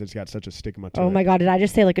change because it's got such a stigma to it. Oh my God, did I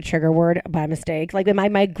just say a trigger word by mistake?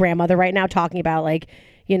 My grandmother right now talking about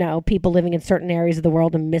people living in certain areas of the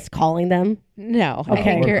world and miscalling them. No.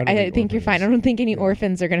 Okay. I think you're fine. I don't think any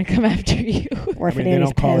orphans are going to come after you. Orphan they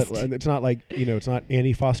don't call pissed. it. It's not it's not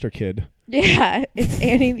Annie Foster Kid. Yeah, it's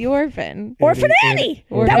Annie the orphan. Orphan Annie.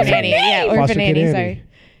 That was Annie. Yeah, Orphan Foster Annie. Kid Sorry.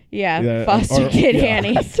 Yeah, Foster Kid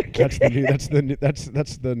Annie. That's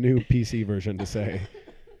the new PC version to say.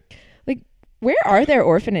 Where are there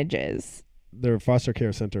orphanages? they're foster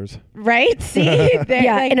care centers. Right? See?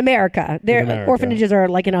 Yeah, in America. America. Orphanages are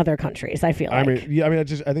like in other countries, I feel like. I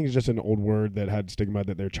think it's just an old word that had stigma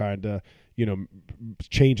that they're trying to,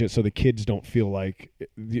 change it so the kids don't feel like,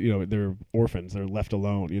 they're orphans, they're left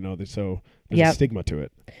alone, so there's a stigma to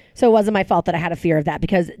it. So it wasn't my fault that I had a fear of that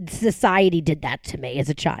because society did that to me as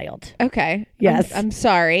a child. Okay. Yes. I'm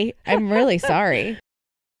sorry. I'm really sorry.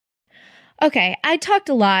 Okay, I talked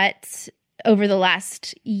a lot over the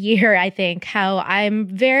last year, I think, how I'm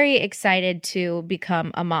very excited to become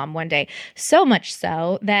a mom one day. So much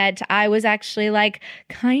so that I was actually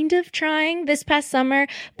kind of trying this past summer,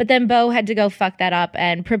 but then Beau had to go fuck that up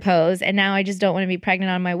and propose. And now I just don't want to be pregnant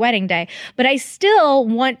on my wedding day. But I still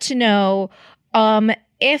want to know,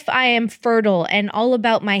 if I am fertile and all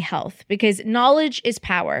about my health, because knowledge is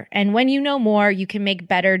power. And when you know more, you can make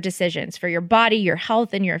better decisions for your body, your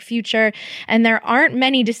health, and your future. And there aren't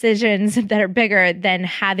many decisions that are bigger than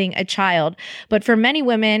having a child. But for many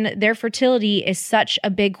women, their fertility is such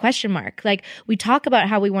a big question mark. We talk about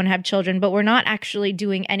how we want to have children, but we're not actually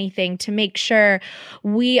doing anything to make sure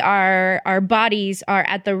our bodies are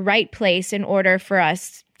at the right place in order for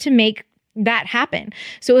us to make that happen.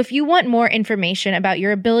 So if you want more information about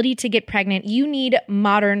your ability to get pregnant, you need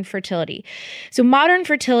Modern Fertility. So Modern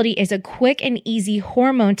Fertility is a quick and easy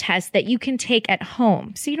hormone test that you can take at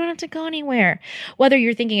home. So you don't have to go anywhere. Whether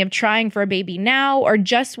you're thinking of trying for a baby now or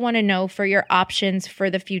just want to know for your options for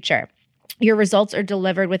the future. Your results are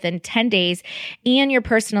delivered within 10 days, and your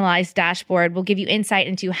personalized dashboard will give you insight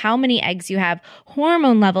into how many eggs you have,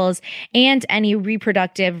 hormone levels, and any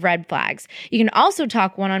reproductive red flags. You can also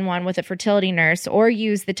talk one-on-one with a fertility nurse or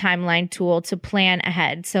use the timeline tool to plan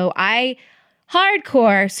ahead. So I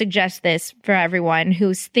hardcore suggest this for everyone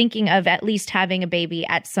who's thinking of at least having a baby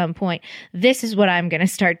at some point. This is what I'm going to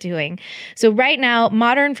start doing. So right now,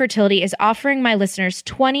 Modern Fertility is offering my listeners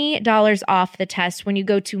 $20 off the test when you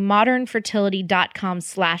go to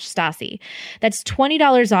modernfertility.com/Stassi. That's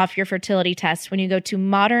 $20 off your fertility test when you go to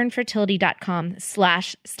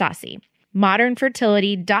modernfertility.com/Stassi.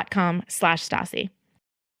 modernfertility.com/Stassi.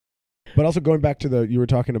 But also going back to you were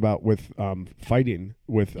talking about with fighting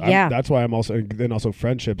with, that's why I'm also, and then also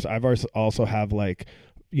friendships. I've also have I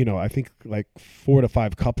think 4 to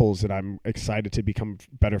 5 couples that I'm excited to become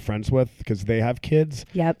better friends with because they have kids.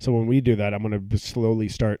 Yep. So when we do that, I'm going to slowly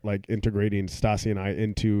start integrating Stassi and I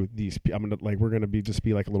into these. we're going to be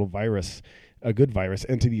like a little virus, a good virus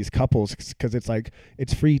into these couples because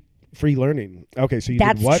it's free learning. Okay, so you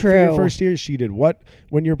did what for your first year? She did what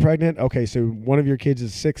when you're pregnant? Okay, so one of your kids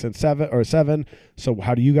is 6 and 7. So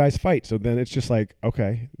how do you guys fight? So then it's just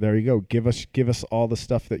okay, there you go. Give us all the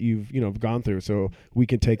stuff that you've gone through, so we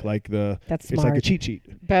can take That's it's smart. like a cheat sheet.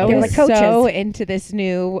 Beau is so into this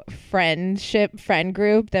new friend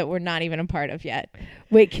group that we're not even a part of yet.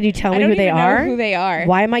 Wait, can you tell me who they are? I don't even know who they are.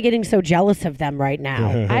 Why am I getting so jealous of them right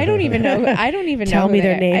now? I don't even know. Tell me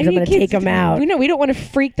their names. I'm going to take them out. We don't want to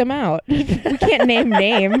freak them out. We can't name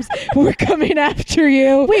names. We're coming after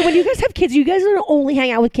you. Wait, when you guys have kids, you guys don't only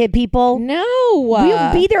hang out with kid people? No.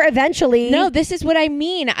 We'll be there eventually. No, this is what I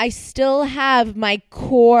mean. I still have my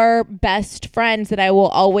core best friends that I will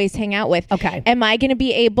always hang out with. Okay. Am I going to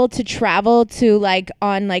be able to travel to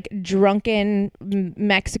on drunken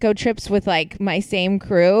Mexico trips with my same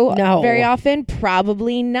crew? No. Very often?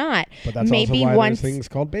 Probably not. But that's maybe also why there's things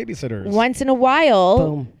called babysitters. Once in a while.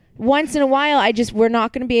 Boom. Once in a while, we're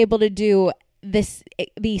not going to be able to do these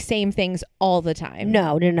same things all the time.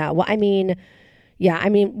 No. Well, Tay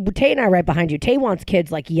and I are right behind you. Tay wants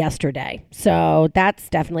kids yesterday. So that's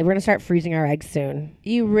definitely, we're going to start freezing our eggs soon.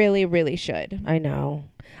 You really, really should. I know.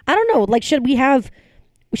 I don't know. Should we have,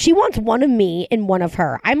 she wants one of me and one of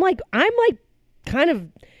her. I'm kind of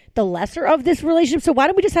the lesser of this relationship. So why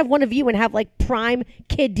don't we just have one of you and have prime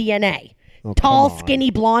kid DNA? Oh, tall, skinny,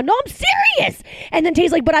 blonde. No, I'm serious. And then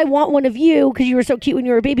Tay's but I want one of you because you were so cute when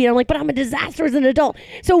you were a baby. And I'm but I'm a disaster as an adult.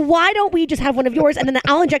 So why don't we just have one of yours and then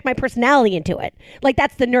I'll inject my personality into it?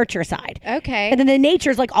 That's the nurture side. Okay. And then the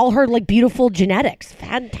nature's all her beautiful genetics.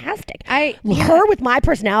 Fantastic. Her with my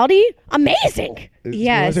personality, amazing. Yes. You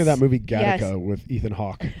want to say that movie Gattaca with Ethan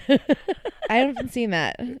Hawke? I haven't seen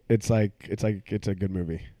that. It's a good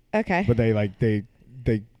movie. Okay. But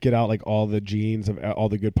they get out all the genes of all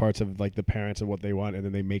the good parts of the parents and what they want, and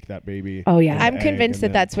then they make that baby. Oh yeah, I'm convinced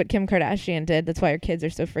that's what Kim Kardashian did. That's why her kids are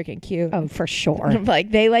so freaking cute. Oh, for sure.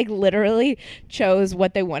 They literally chose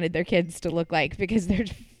what they wanted their kids to look like because they're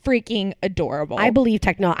freaking adorable. I believe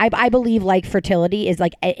I believe fertility is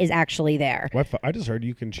actually there. Well, I just heard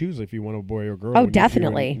you can choose if you want a boy or girl. Oh,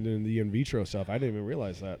 definitely. The in vitro stuff. I didn't even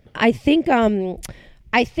realize that. I think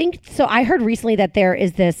I think so. I heard recently that there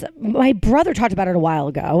is this. My brother talked about it a while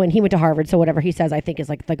ago, and he went to Harvard. So whatever he says, I think is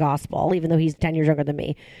like the gospel, even though he's 10 years younger than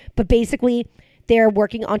me. But basically, they're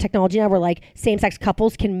working on technology now where like same-sex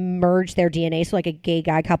couples can merge their DNA. So like a gay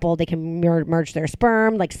guy couple, they can merge their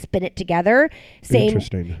sperm, like spin it together.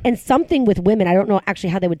 Interesting. And something with women, I don't know actually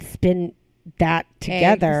how they would spin that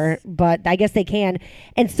together, but I guess they can.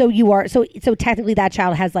 And so you are so technically that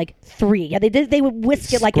child has like 3. Yeah, they would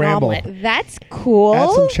whisk it like Scramble. an omelet. That's cool. Add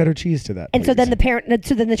some cheddar cheese to that. And so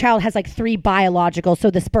please. then the child has like 3 biological, so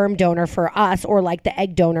the sperm donor for us or like the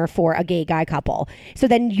egg donor for a gay guy couple. So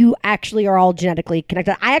then you actually are all genetically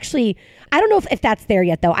connected. I don't know if that's there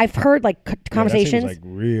yet though. I've heard like conversations. That seems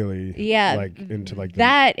like really like into like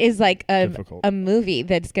that is like difficult. a movie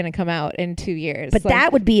that's going to come out in 2 years. But like,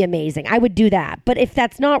 that would be amazing. I would do that. But if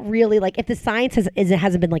that's not really like, if the science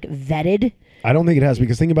hasn't been like vetted. I don't think it has,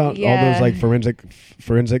 because think about all Yeah. those like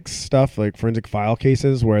forensic stuff, like forensic file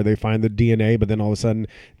cases where they find the DNA, but then all of a sudden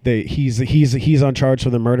he's on charge for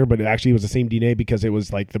the murder, but it actually was the same DNA because it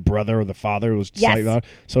was like the brother or the father. It was slightly odd.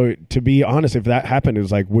 So to be honest, if that happened, it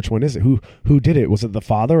was like, which one is it? Who did it? Was it the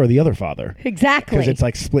father or the other father? Exactly. Because it's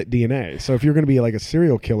like split DNA. So if you're going to be like a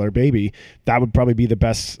serial killer baby, that would probably be the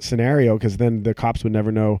best scenario, because then the cops would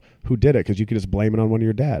never know who did it, because you could just blame it on one of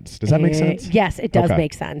your dads. Does that make sense? Yes, it does Okay.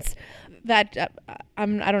 make sense. that I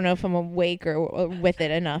don't know if I'm awake or with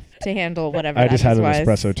it enough to handle whatever. I that just had an was.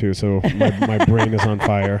 espresso too, so my brain is on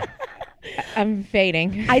fire. I'm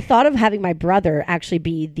fading. I thought of having my brother actually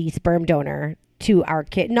be the sperm donor to our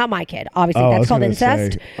kid, not my kid, obviously. Oh, I that's was called gonna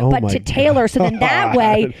incest. say, oh but my to Taylor, so then that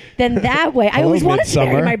way, I Hello, always wanted to marry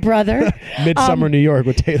Midsummer. my brother. Midsummer New York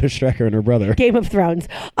with Taylor Strecker and her brother. Game of Thrones.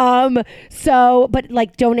 But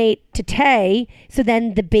like donate to Tay, so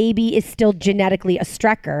then the baby is still genetically a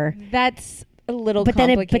Strecker. That's a little But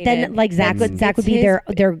complicated. then like Zach would It's be his- their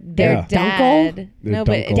Yeah. dunkle, dad. Their No,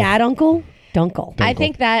 but dunkle. dad uncle, dunkle. I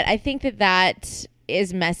think that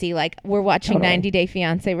is messy. Like, we're watching Totally. 90 Day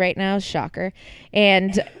Fiance right now, shocker,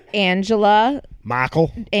 and Angela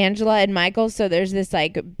and Michael. So there's this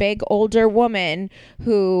like big older woman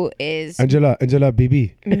who is Angela,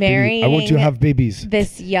 baby. marrying I want you to have babies.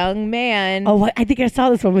 this young man. Oh, I think I saw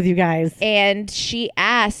this one with you guys. And she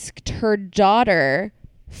asked her daughter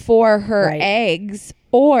for her Right. eggs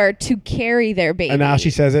or to carry their baby. And now she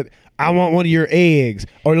says it. I want one of your eggs,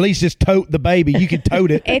 or at least just tote the baby. You can tote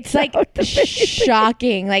it. It's like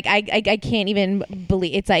shocking. Like I can't even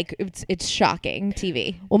believe it's like it's shocking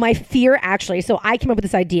TV. Well, my fear actually, so I came up with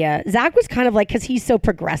this idea. Zach was kind of like, because he's so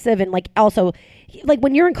progressive and like also, like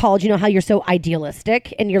when you're in college, you know how you're so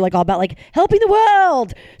idealistic and you're like all about like helping the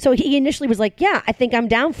world. So he initially was like, yeah, I think I'm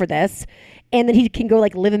down for this. And then he can go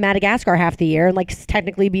like live in Madagascar half the year and like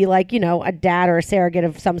technically be like, you know, a dad or a surrogate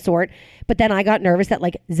of some sort. But then I got nervous that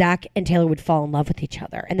like Zach and Taylor would fall in love with each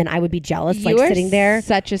other. And then I would be jealous, You like are sitting there.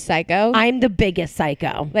 such a psycho. I'm the biggest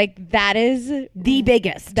psycho. Like that is The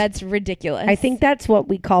biggest. that's ridiculous. I think that's what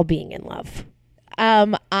we call being in love.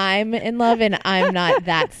 I'm in love and I'm not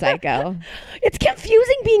that psycho. It's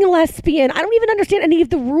confusing being a lesbian. I don't even understand any of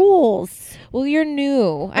the rules. Well, you're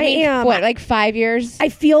new. I mean, am. what, like 5 years? I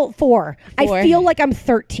feel 4. I Four. feel like I'm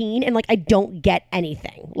 13 and like I don't get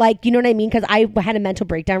anything. Like, you know what I mean? Because I had a mental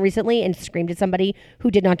breakdown recently and screamed at somebody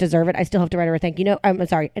who did not deserve it. I still have to write her a thank you note. I'm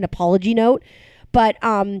sorry, an apology note. But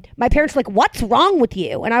my parents were like, "What's wrong with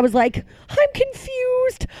you?" And I was like, "I'm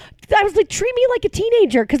confused." I was like, "Treat me like a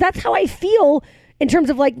teenager," because that's how I feel in terms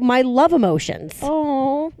of like my love emotions.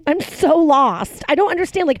 Oh, I'm so lost. I don't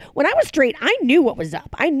understand. Like when I was straight, I knew what was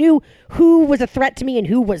up. I knew who was a threat to me and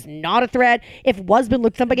who was not a threat. If husband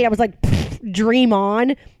looked somebody, I was like, dream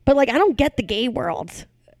on. But like, I don't get the gay world.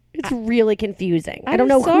 It's really confusing. I don't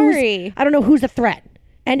know. sorry. I don't know who's a threat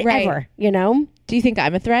and Right. ever. You know? do you think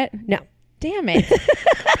I'm a threat? No. Damn it.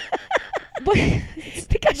 But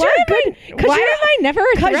Because why you're a good. why am I never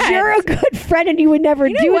a threat? Because you're a good friend and you would never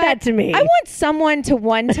You know do what? that to me. I want someone to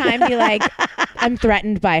one time be like, I'm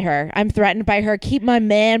threatened by her. I'm threatened by her. Keep my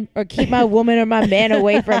man or keep my woman or my man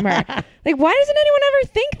away from her. Like, why doesn't anyone ever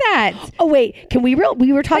think that? Oh wait, can we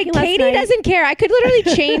we were talking Like, last Katie night. doesn't care. I could literally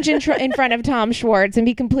change in front of Tom Schwartz and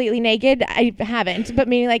be completely naked. I haven't, but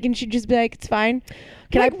maybe like, and she'd just be like, it's fine.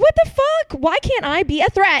 Like, what the fuck? Why can't I be a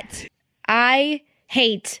threat? I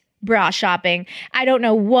hate bra shopping. I don't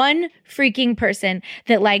know one freaking person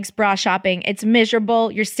that likes bra shopping. It's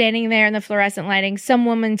miserable. You're standing there in the fluorescent lighting. Some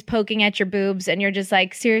woman's poking at your boobs and you're just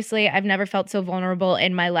like, seriously, I've never felt so vulnerable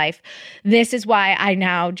in my life. This is why I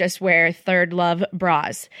now just wear Third Love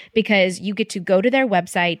bras, because you get to go to their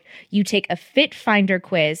website, you take a fit finder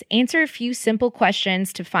quiz, answer a few simple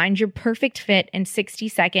questions to find your perfect fit in 60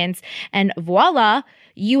 seconds, and voila,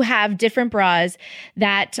 you have different bras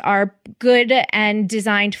that are good and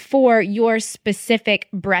designed for your specific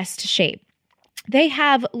breast shape. They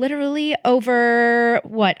have literally over,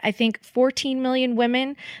 I think 14 million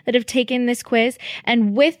women that have taken this quiz.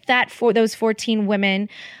 And with that, for those 14 women,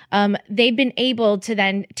 they've been able to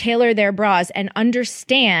then tailor their bras and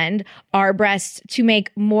understand our breasts to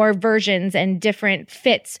make more versions and different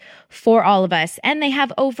fits for all of us. And they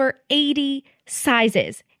have over 80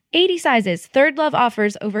 sizes. 80 sizes. Third Love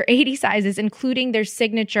offers over 80 sizes, including their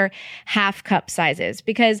signature half cup sizes,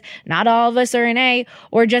 because not all of us are an A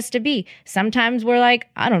or just a B. Sometimes we're like,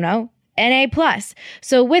 I don't know, NA plus.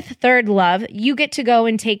 So with Third Love, you get to go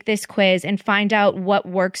and take this quiz and find out what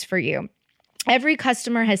works for you. Every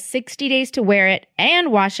customer has 60 days to wear it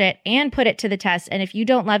and wash it and put it to the test. And if you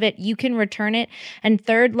don't love it, you can return it, and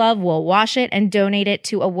Third Love will wash it and donate it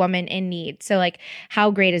to a woman in need. So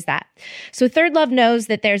how great is that? So Third Love knows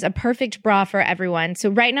that there's a perfect bra for everyone.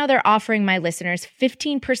 So right now they're offering my listeners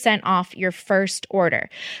 15% off your first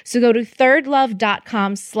order. So go to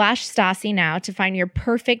thirdlove.com/Stassi now to find your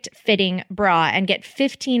perfect fitting bra and get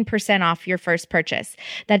 15% off your first purchase.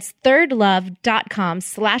 That's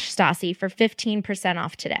thirdlove.com/Stassi for 15%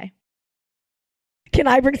 off today. Can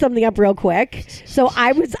I bring something up real quick? So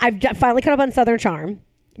I've finally caught up on Southern Charm.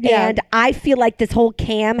 Yeah. And I feel like this whole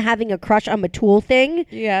Cam having a crush on Matul thing,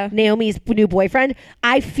 Naomi's new boyfriend,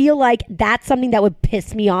 I feel like that's something that would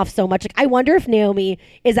piss me off so much. I wonder if Naomi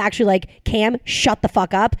is actually like, Cam, shut the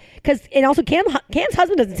fuck up. And also Cam's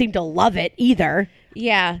husband doesn't seem to love it either.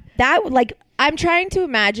 Yeah. I'm trying to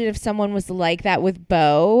imagine if someone was like that with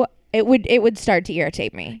Beau. It would start to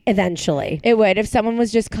irritate me. Eventually. It would. If someone was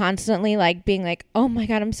just constantly being like, oh my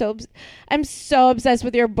God, I'm so obsessed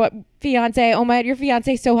with your fiance. Oh my God, your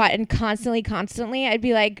fiance is so hot. And constantly, I'd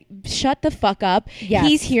be like, shut the fuck up. Yes.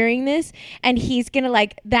 He's hearing this and he's going to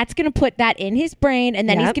that's going to put that in his brain. And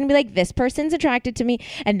then he's going to be like, this person's attracted to me.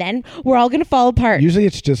 And then we're all going to fall apart. Usually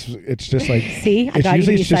it's just like, see,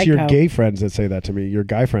 it's just your gay friends that say that to me. Your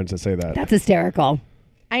guy friends that say that. That's hysterical.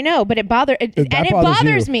 I know, but it bothers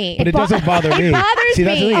me. But it doesn't bother me. It bothers me. That's the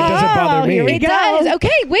thing. It doesn't bother me. It does.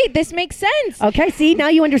 Okay, wait, this makes sense. Okay, see, now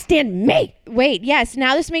you understand me. Wait, yes,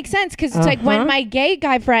 now this makes sense, because it's like when my gay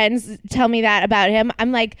guy friends tell me that about him,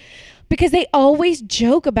 I'm like, because they always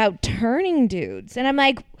joke about turning dudes, and I'm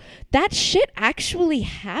like, that shit actually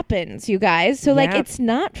happens, you guys. So it's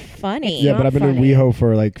not funny. Yeah, but I've been in WeHo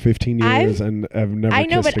for 15 years and I've never I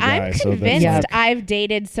know, kissed but a guy. I'm convinced I've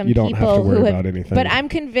dated some you don't people have to worry who about anything. But I'm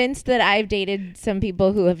convinced that I've dated some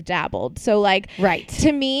people who have dabbled. So right.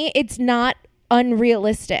 To me, it's not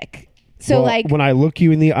unrealistic. So when I look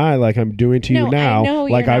you in the eye like I'm doing to you now,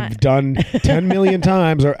 I've done 10 million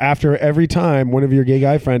times, or after every time one of your gay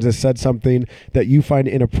guy friends has said something that you find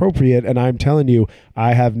inappropriate, and I'm telling you,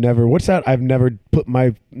 I have never, I've never put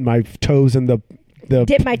my toes in the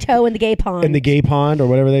dip my toe in the gay pond. In the gay pond or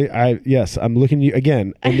whatever I'm looking you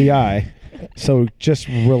again in the eye. So just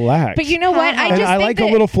relax. But you know what? I like a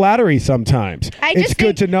little flattery sometimes. It's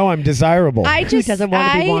good to know I'm desirable. Who doesn't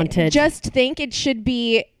want to be wanted? I just think it should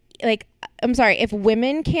be I'm sorry, if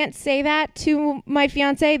women can't say that to my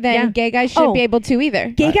fiance, then gay guys shouldn't be able to either.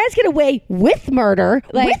 Gay guys get away with murder,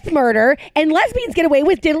 and lesbians get away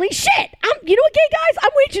with diddly shit. You know what, gay guys?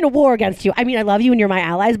 I'm waging a war against you. I mean, I love you and you're my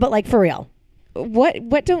allies, but for real.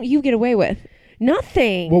 What don't you get away with?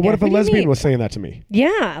 Nothing. Well, what if a lesbian was saying that to me?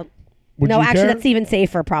 Yeah. Would actually, care? that's even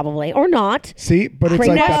safer, probably, or not. See, but it's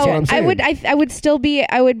that's what I'm saying. I would still be.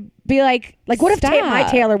 I would be like what if my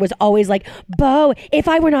Taylor was always like, Beau, if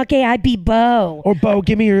I were not gay, I'd be Beau. Or Beau,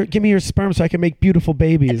 give me your sperm so I can make beautiful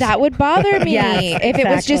babies. That would bother me. Yes, if it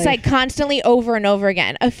was just constantly over and over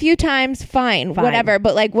again, a few times, fine. Whatever.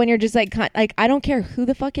 But when you're just I don't care who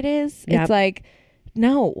the fuck it is. Yep. It's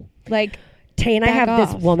no, Tay and I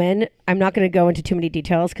have this woman. I'm not going to go into too many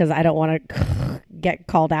details because I don't want to get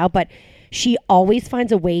called out, but she always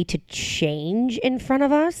finds a way to change in front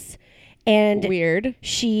of us. And weird.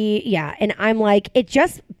 And I'm like, it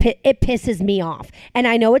pisses me off. And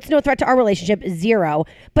I know it's no threat to our relationship, zero,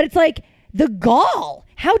 but it's the gall.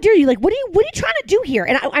 how dare you? Like, what are you trying to do here?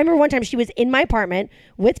 And I remember one time she was in my apartment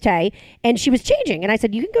with Tay and she was changing. And I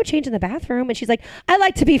said, you can go change in the bathroom. And she's like, I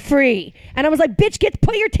like to be free. And I was like, bitch,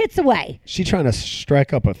 put your tits away. She trying to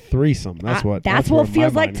strike up a threesome. That's what it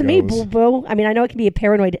feels like to me, Boo Boo. I mean, I know it can be a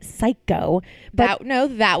paranoid psycho, but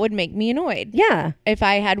that would make me annoyed. Yeah. If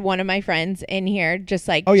I had one of my friends in here just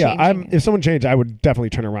like, oh yeah, changing. if someone changed, I would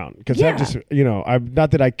definitely turn around because that just, I'm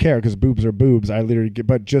not that I care because boobs are boobs. I literally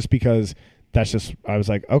but just because that's just, I was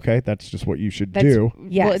like, okay, that's just what you should do.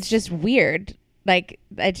 Yes. Well, it's just weird. Like,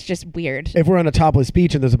 it's just weird. If we're on a topless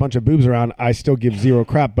beach and there's a bunch of boobs around, I still give zero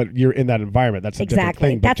crap, but you're in that environment. That's a different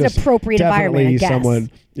thing. That's an appropriate environment, I guess.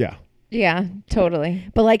 Someone, yeah. Yeah, totally.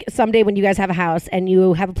 But like someday when you guys have a house and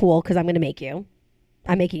you have a pool, because I'm making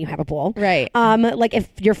you have a pool. Right. Like if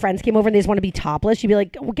your friends came over and they just want to be topless, you'd be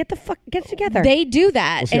like, well, get it together. They do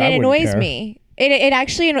that. Well, see, and it annoys care. me. It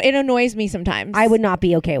actually annoys me sometimes. I would not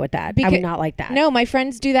be okay with that. I would not like that. No, my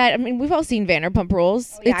friends do that. I mean, we've all seen Vanderpump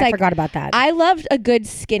Rules. Yeah, I forgot about that. I loved a good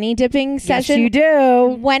skinny dipping session. Yes, you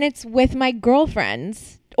do. When it's with my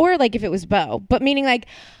girlfriends or like if it was Beau. But meaning like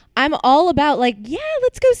I'm all about like, yeah,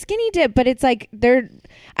 let's go skinny dip. But it's like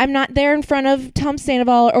I'm not there in front of Tom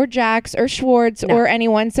Sandoval or Jax or Schwartz or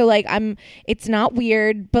anyone. So like it's not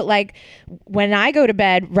weird. But like when I go to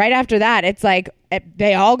bed right after that, it's like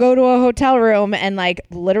they all go to a hotel room and like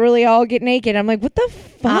literally all get naked. I'm like, what the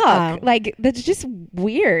fuck? Like that's just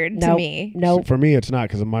weird to me. No, for me, it's not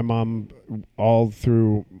because my mom all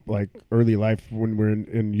through like early life when we're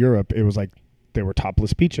in Europe, it was like they were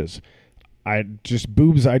topless beaches.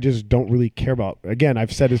 Boobs I just don't really care about. Again,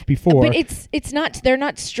 I've said this before. But it's not, they're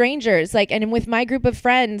not strangers. Like, and with my group of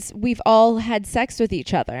friends, we've all had sex with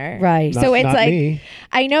each other. Right. So it's not like, me.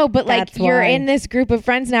 I know, but That's like you're why. in this group of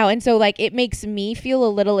friends now. And so like, it makes me feel a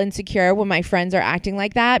little insecure when my friends are acting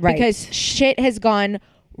like that because shit has gone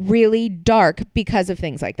really dark because of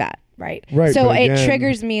things like that. Right. So it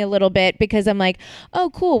triggers me a little bit because I'm like, oh,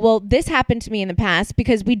 cool. Well, this happened to me in the past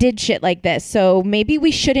because we did shit like this. So maybe we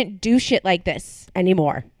shouldn't do shit like this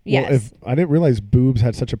anymore. Yes. Well, if I didn't realize boobs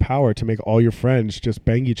had such a power to make all your friends just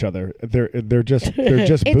bang each other. They're just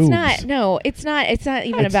boobs. It's not. No, it's not. It's not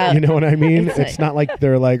even about. You know what I mean? It's not like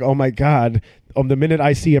they're like, oh my god. The minute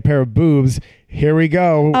I see a pair of boobs, here we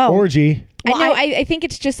go, orgy. Well, I think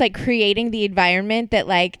it's just like creating the environment that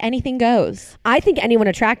like anything goes. I think anyone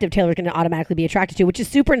attractive Taylor's going to automatically be attracted to, which is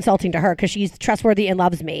super insulting to her because she's trustworthy and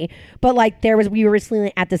loves me. But like we were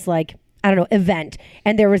recently at this like, I don't know, event,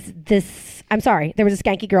 and there was a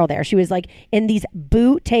skanky girl there. She was like in these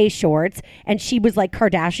bootay shorts and she was like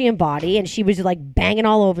Kardashian body and she was just like banging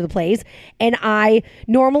all over the place. And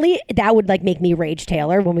normally that would like make me rage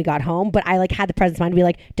Taylor when we got home, but I like had the presence of mind to be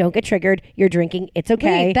like, don't get triggered. You're drinking. It's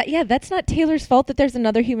okay. Wait, that's not Taylor's fault that there's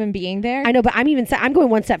another human being there. I know, but I'm going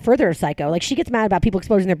one step further, psycho. Like she gets mad about people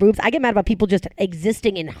exposing their boobs. I get mad about people just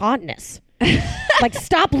existing in hotness. Like,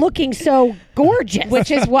 stop looking so gorgeous. Which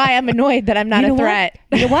is why I'm annoyed that I'm not a threat.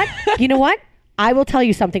 You know what? I will tell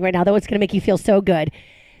you something right now that it's going to make you feel so good.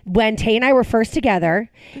 When Tay and I were first together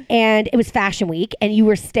and it was fashion week and you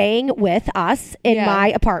were staying with us in my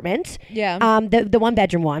apartment. Yeah. The one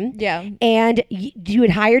bedroom one. Yeah. And you had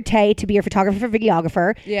hired Tay to be your photographer,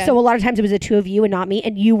 videographer. Yeah. So a lot of times it was the two of you and not me.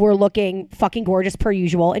 And you were looking fucking gorgeous per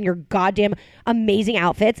usual in your goddamn amazing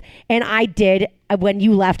outfits. And when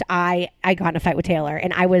you left, I got in a fight with Taylor,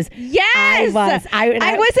 and I was. Yes, I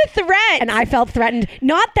was a threat, and I felt threatened.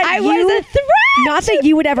 Not that I was a threat. Not that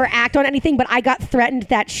you would ever act on anything, but I got threatened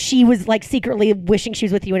that she was like secretly wishing she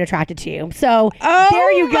was with you and attracted to you. So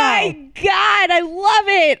there you go. Oh my god, I love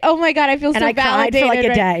it. Oh my god, I feel so I validated. cried for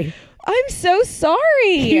like a day. I'm so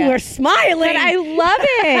sorry. You were smiling. But I love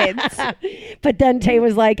it. But then Tay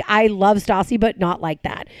was like, I love Stassi, but not like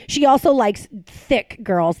that. She also likes thick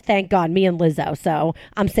girls. Thank God, me and Lizzo. So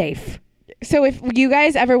I'm safe. So if you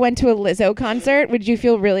guys ever went to a Lizzo concert, would you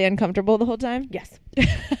feel really uncomfortable the whole time? Yes.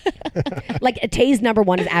 Like Tay's number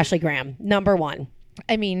one is Ashley Graham. Number one.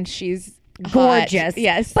 I mean, she's gorgeous. Hot.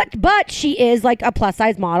 Yes. But she is like a plus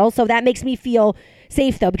size model. So that makes me feel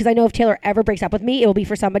safe though, because I know if Taylor ever breaks up with me, it will be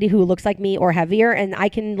for somebody who looks like me or heavier, and I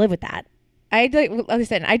can live with that.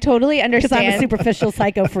 Listen, I totally understand. Because I'm a superficial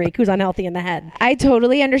psycho freak who's unhealthy in the head. I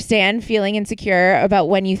totally understand feeling insecure about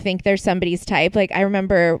when you think there's somebody's type. Like, I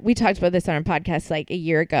remember we talked about this on our podcast like a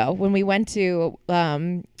year ago when we went to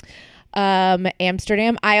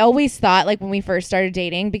Amsterdam. I always thought, like, when we first started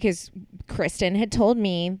dating, because Kristen had told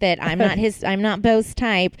me that I'm not Beau's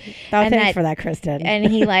type. Oh, thanks for that, Kristen. And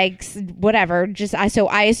he likes whatever. So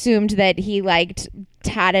I assumed that he liked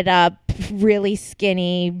tatted up really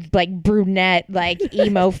skinny, like brunette, like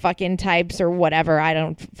emo fucking types or whatever. I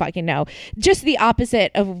don't fucking know. Just the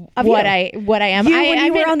opposite of what I am.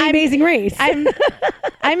 You were on The Amazing Race.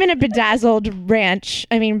 I'm in a bedazzled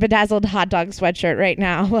hot dog sweatshirt right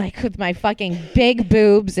now, like with my fucking big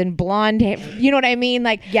boobs and blonde hair. You know what I mean?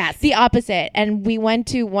 Like, yes, the opposite. And we went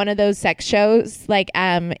to one of those sex shows, like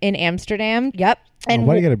in Amsterdam. Yep. And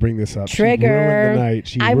why do you got to bring this up? Trigger.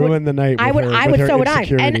 She ruined the night. I would. So would I.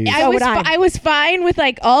 And I was fine with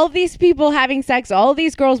like all these people having sex. All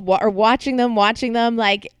these girls are watching them.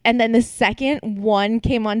 Like, and then the second one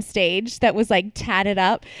came on stage that was like tatted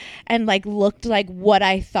up and like looked like what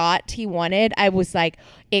I thought he wanted. I was like,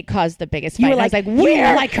 it caused the biggest fight. I was like, you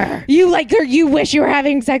like her. You like her. You wish you were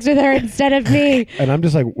having sex with her instead of me. And I'm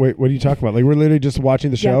just like, wait, what are you talking about? Like, we're literally just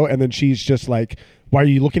watching the show, and then she's just like, why are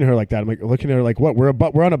you looking at her like that? I'm like, looking at her like what? We're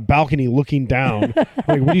on a balcony looking down.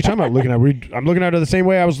 Like, what are you talking about looking at? I'm looking at her the same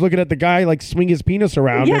way I was looking at the guy like swing his penis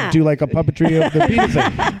around and do like a puppetry of the penis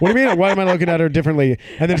thing. What do you mean? Why am I looking at her differently?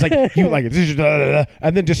 And then it's like, you like it.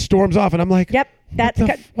 And then just storms off. And I'm like, yep. What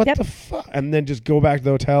the fuck? And then just go back to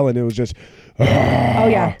the hotel and it was just, oh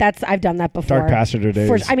yeah. I've done that before. Dark passenger days.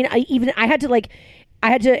 I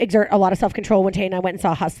had to exert a lot of self-control when Tay and I went and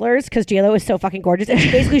saw Hustlers because JLo is so fucking gorgeous. And she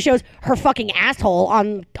basically shows her fucking asshole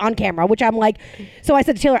on camera, which I'm like, so I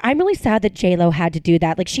said to Taylor, I'm really sad that JLo had to do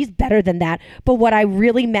that. Like, she's better than that. But what I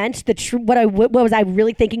really meant, what was I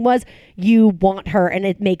really thinking was, you want her and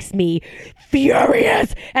it makes me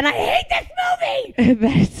furious. And I hate this movie.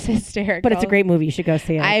 That's hysterical. But it's a great movie. You should go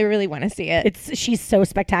see it. I really want to see it. She's so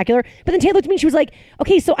spectacular. But then Taylor looked at me and she was like,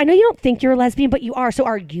 okay, so I know you don't think you're a lesbian, but you are. So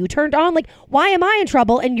are you turned on? Like, why am I in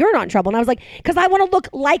trouble and you're not in trouble? And I was like, because I want to look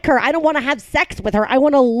like her. I don't want to have sex with her. I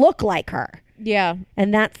want to look like her. Yeah.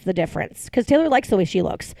 And that's the difference. Because Taylor likes the way she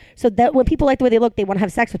looks. So that when people like the way they look, they want to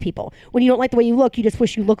have sex with people. When you don't like the way you look, you just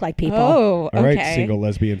wish you look like people. Oh, okay. All right, single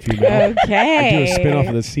lesbian female. Okay. I do a spin-off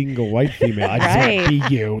of the single white female. I just want to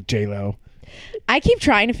be you, J-Lo. I keep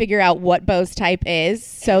trying to figure out what Beau's type is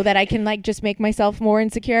so that I can like just make myself more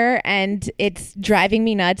insecure, and it's driving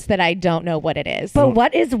me nuts that I don't know what it is. But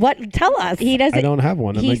what? Tell us. He doesn't. I don't have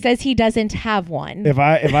one. He says he doesn't have one. If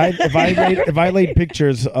I laid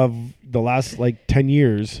pictures of the last like 10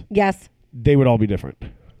 years, yes, they would all be different.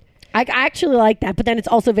 I actually like that, but then it's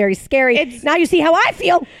also very scary. Now you see how I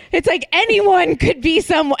feel. It's like anyone could be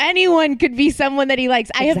someone that he likes.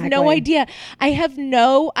 I have no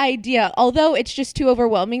idea. Although it's just too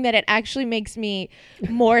overwhelming that it actually makes me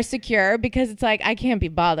more secure, because it's like, I can't be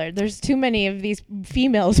bothered. There's too many of these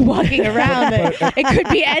females walking around. It could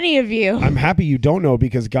be any of you. I'm happy you don't know,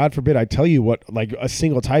 because God forbid I tell you what like a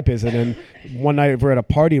single type is, and then one night we're at a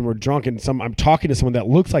party and we're drunk and I'm talking to someone that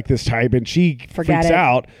looks like this type and she freaks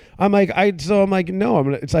out. I'm like, no.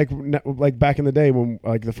 It's like back in the day when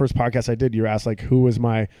like the first podcast I did, you asked like who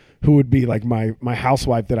would be like my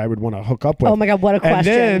housewife that I would want to hook up with. Oh my God, what a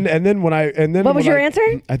question! And then what was your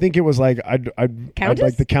answer? I think it was like I'd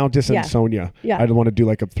like the Countess and Sonia. Yeah, I'd want to do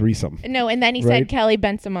like a threesome. No, and then he said Kelly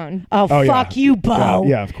Ben-Simone. Oh fuck you, Beau.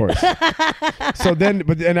 Yeah, of course. So then,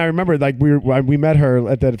 and I remember like we met her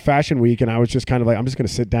at that fashion week, and I was just kind of like, I'm just going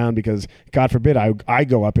to sit down because God forbid I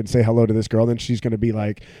go up and say hello to this girl, then she's going to be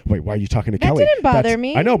like, wait, why are you talking to Kelly? That didn't bother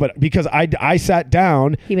me. I know, but because I sat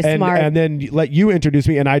down, he was smart, and then let you introduce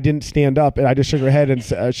me, and I didn't stand up, and I just shook her head and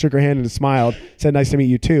shook her hand and smiled, said nice to meet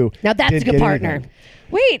you too. Now that's a good partner. Anything.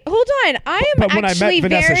 Wait, hold on. But when I met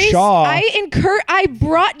Vanessa Shaw, I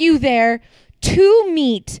brought you there to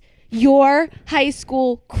meet your high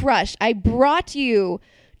school crush. I brought you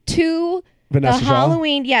to Vanessa the Shaw?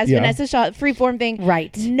 Halloween, Vanessa Shaw freeform thing.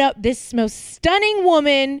 Right. No, this most stunning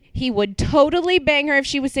woman. He would totally bang her if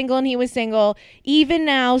she was single and he was single. Even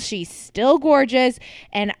now, she's still gorgeous.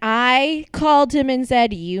 And I called him and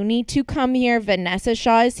said, you need to come here. Vanessa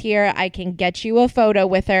Shaw is here. I can get you a photo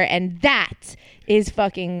with her. And that is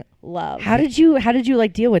fucking love. How did you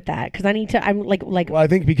like deal with that? Because I'm like. Well, I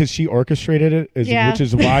think because she orchestrated it, which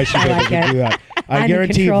is why she was able to do that. I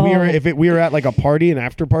guarantee if we were at like a party, an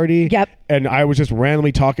after party, and I was just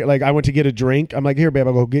randomly talking, like I went to get a drink, I'm like, here, babe,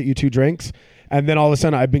 I'll go get you 2 drinks. And then all of a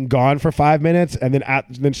sudden I've been gone for 5 minutes, and then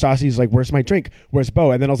Stassi's like, where's my drink? Where's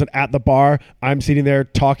Beau? And then all of a sudden at the bar, I'm sitting there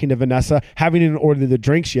talking to Vanessa, haven't even ordered the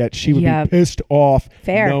drinks yet. She would be pissed off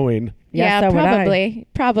knowing. Yeah, so probably.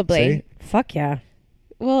 See? Fuck yeah.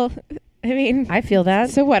 Well, I mean, I feel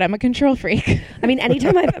that. So what? I'm a control freak. I mean,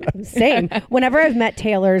 anytime whenever I've met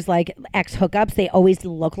Taylor's like ex hookups, they always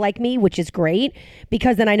look like me, which is great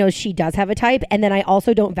because then I know she does have a type, and then I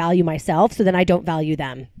also don't value myself, so then I don't value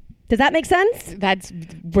them. Does that make sense? That's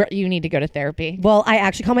where you need to go to therapy. Well, I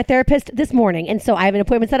actually called my therapist this morning, and so I have an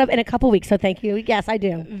appointment set up in a couple weeks. So thank you. Yes, I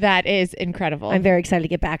do. That is incredible. I'm very excited to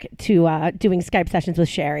get back to doing Skype sessions with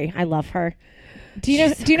Sherry. I love her. Do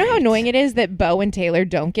you know how annoying it is that Beau and Taylor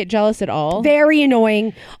don't get jealous at all? Very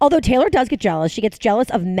annoying. Although Taylor does get jealous. She gets jealous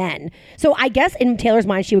of men. So I guess in Taylor's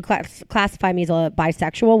mind, she would classify me as a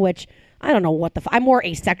bisexual, which I don't know what I'm more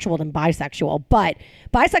asexual than bisexual, but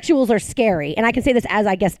bisexuals are scary. And I can say this as,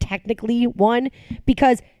 I guess, technically one,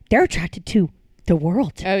 because they're attracted to the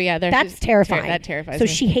world. Oh, yeah. That's terrifying. That terrifies so me.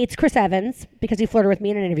 she hates Chris Evans because he flirted with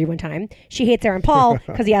me in an interview one time. She hates Aaron Paul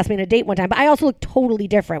because he asked me on a date one time. But I also looked totally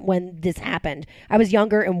different when this happened. I was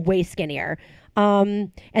younger and way skinnier.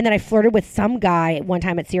 And then I flirted with some guy one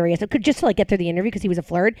time at Sirius. It could just to, like, get through the interview because he was a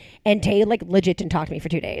flirt. And Tay like legit didn't talk to me for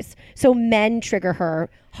 2 days. So men trigger her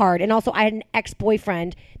hard. And also I had an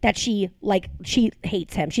ex-boyfriend that she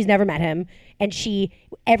hates him. She's never met him. And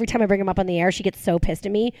every time I bring him up on the air, she gets so pissed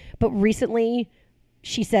at me. But recently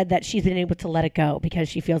she said that she's been able to let it go because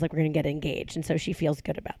she feels like we're going to get engaged. And so she feels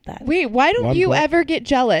good about that. Wait, why don't you ever get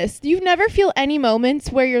jealous? You never feel any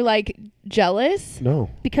moments where you're like jealous? No.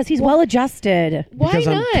 Because he's well adjusted. Why because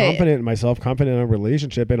not? I'm confident in myself, confident in a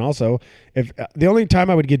relationship. And also, if the only time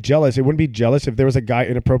I would get jealous, it wouldn't be jealous if there was a guy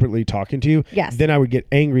inappropriately talking to you. Yes. Then I would get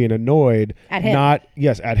angry and annoyed. At him.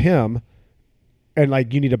 At him. And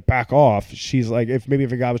like, you need to back off. She's like, if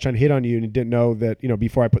a guy was trying to hit on you and you didn't know that,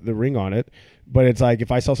 before I put the ring on it. But it's like,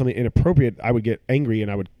 if I saw something inappropriate, I would get angry and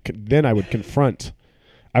I would confront.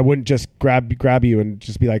 I wouldn't just grab you and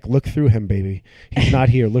just be like, look through him, baby. He's not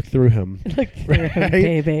here. Look through him. Look through him,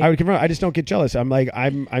 baby. I would confront. I just don't get jealous. I'm like,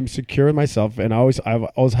 I'm secure in myself. And I've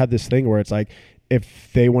always had this thing where it's like,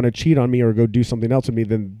 if they want to cheat on me or go do something else with me,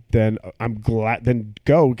 then I'm glad. Then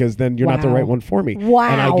go, because then you're not the right one for me. Wow.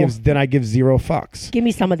 And I give zero fucks. Give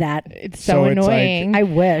me some of that. It's so annoying. I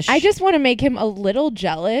wish. I just want to make him a little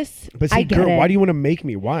jealous. But see, girl, why do you want to make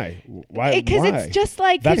me? Why? Because it's just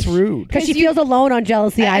like that's rude. Because she feels alone on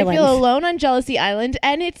Jealousy Island. I feel alone on Jealousy Island,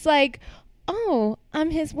 and it's like, oh, I'm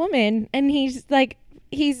his woman, and he's like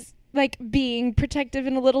being protective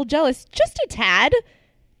and a little jealous, just a tad.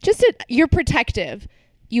 You're protective.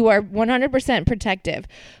 You are 100% protective.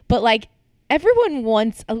 But like, everyone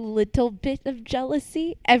wants a little bit of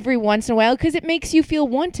jealousy every once in a while because it makes you feel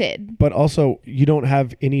wanted. But also, you don't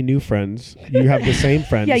have any new friends. You have the same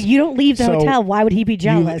friends. Yeah, you don't leave the hotel. Why would he be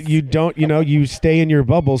jealous? You don't, you stay in your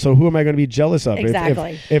bubble. So who am I going to be jealous of?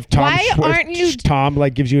 Exactly. If Tom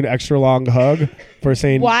like gives you an extra long hug for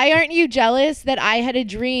saying, why aren't you jealous that I had a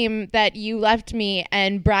dream that you left me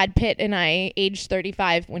and Brad Pitt and I, aged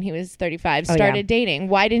 35 when he was 35, started dating?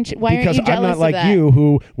 Why aren't you jealous of that? Because I'm not like you,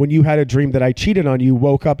 who, when you had a dream that I cheated on you,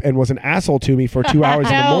 woke up and was an asshole to me for 2 hours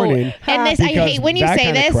in the morning. And I hate when you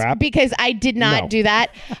say this because I did not do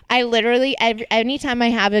that. I literally, anytime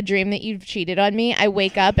I have a dream that you've cheated on me, I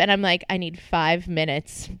wake up and I'm like, I need 5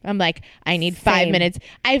 minutes. I'm like, I need 5 minutes.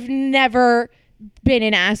 I've never been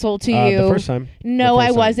an asshole to you. The first time. No, I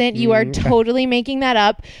wasn't. You are totally making that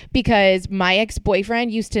up because my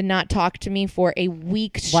ex-boyfriend used to not talk to me for a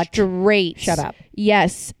week straight. Shut up.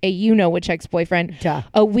 Yes, you know which ex-boyfriend. Duh.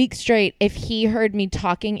 A week straight. If he heard me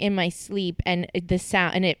talking in my sleep and the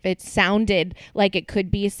sound, and if it sounded like it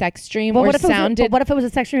could be a sex dream, Well, or what if it was a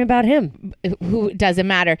sex dream about him? Who doesn't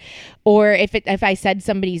matter, or if I said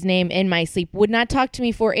somebody's name in my sleep, would not talk to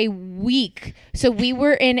me for a week. So we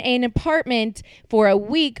were in an apartment for a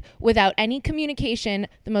week without any communication,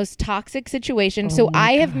 the most toxic situation. So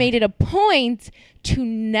I have made it a point to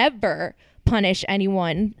never punish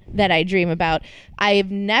anyone that I dream about. I have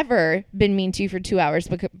never been mean to you for 2 hours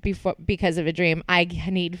because of a dream. I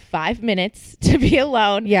need 5 minutes to be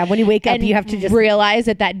alone. Yeah, when you wake up, you have to just realize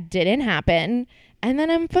that didn't happen, and then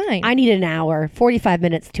I'm fine. I need an hour, 45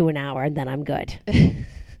 minutes to an hour, and then I'm good.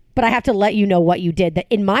 But I have to let you know what you did that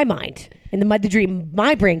in my mind, in the dream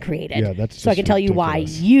my brain created. Yeah, that's so I can tell you why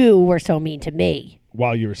you were so mean to me.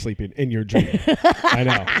 While you were sleeping in your dream. I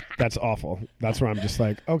know. That's awful. That's where I'm just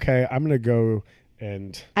like, okay, I'm going to go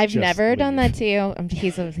and I've never done that to you.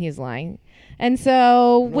 He's lying. And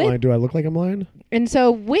so do I look like I'm lying? And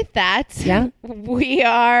so with that, we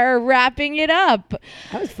are wrapping it up.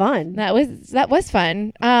 That was fun. That was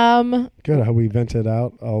fun. Good how we vented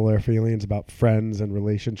out all our feelings about friends and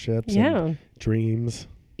relationships and dreams.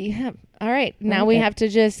 Yeah. All right. Now we have to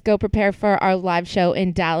just go prepare for our live show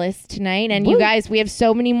in Dallas tonight. And you guys, we have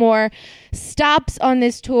so many more stops on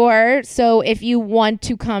this tour. So if you want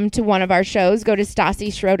to come to one of our shows, go to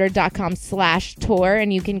StassiSchroeder.com/tour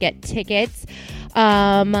and you can get tickets.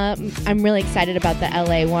 I'm really excited about the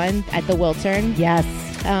LA one at the Wiltern. Yes.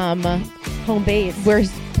 Home base. We're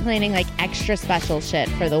planning like extra special shit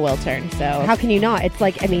for the Will Turn. So How can you not? It's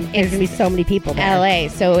like, I mean, there's going to be so many people there. LA.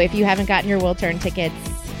 So if you haven't gotten your Will Turn tickets,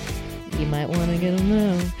 you might want to get them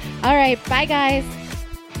now. All right. Bye, guys.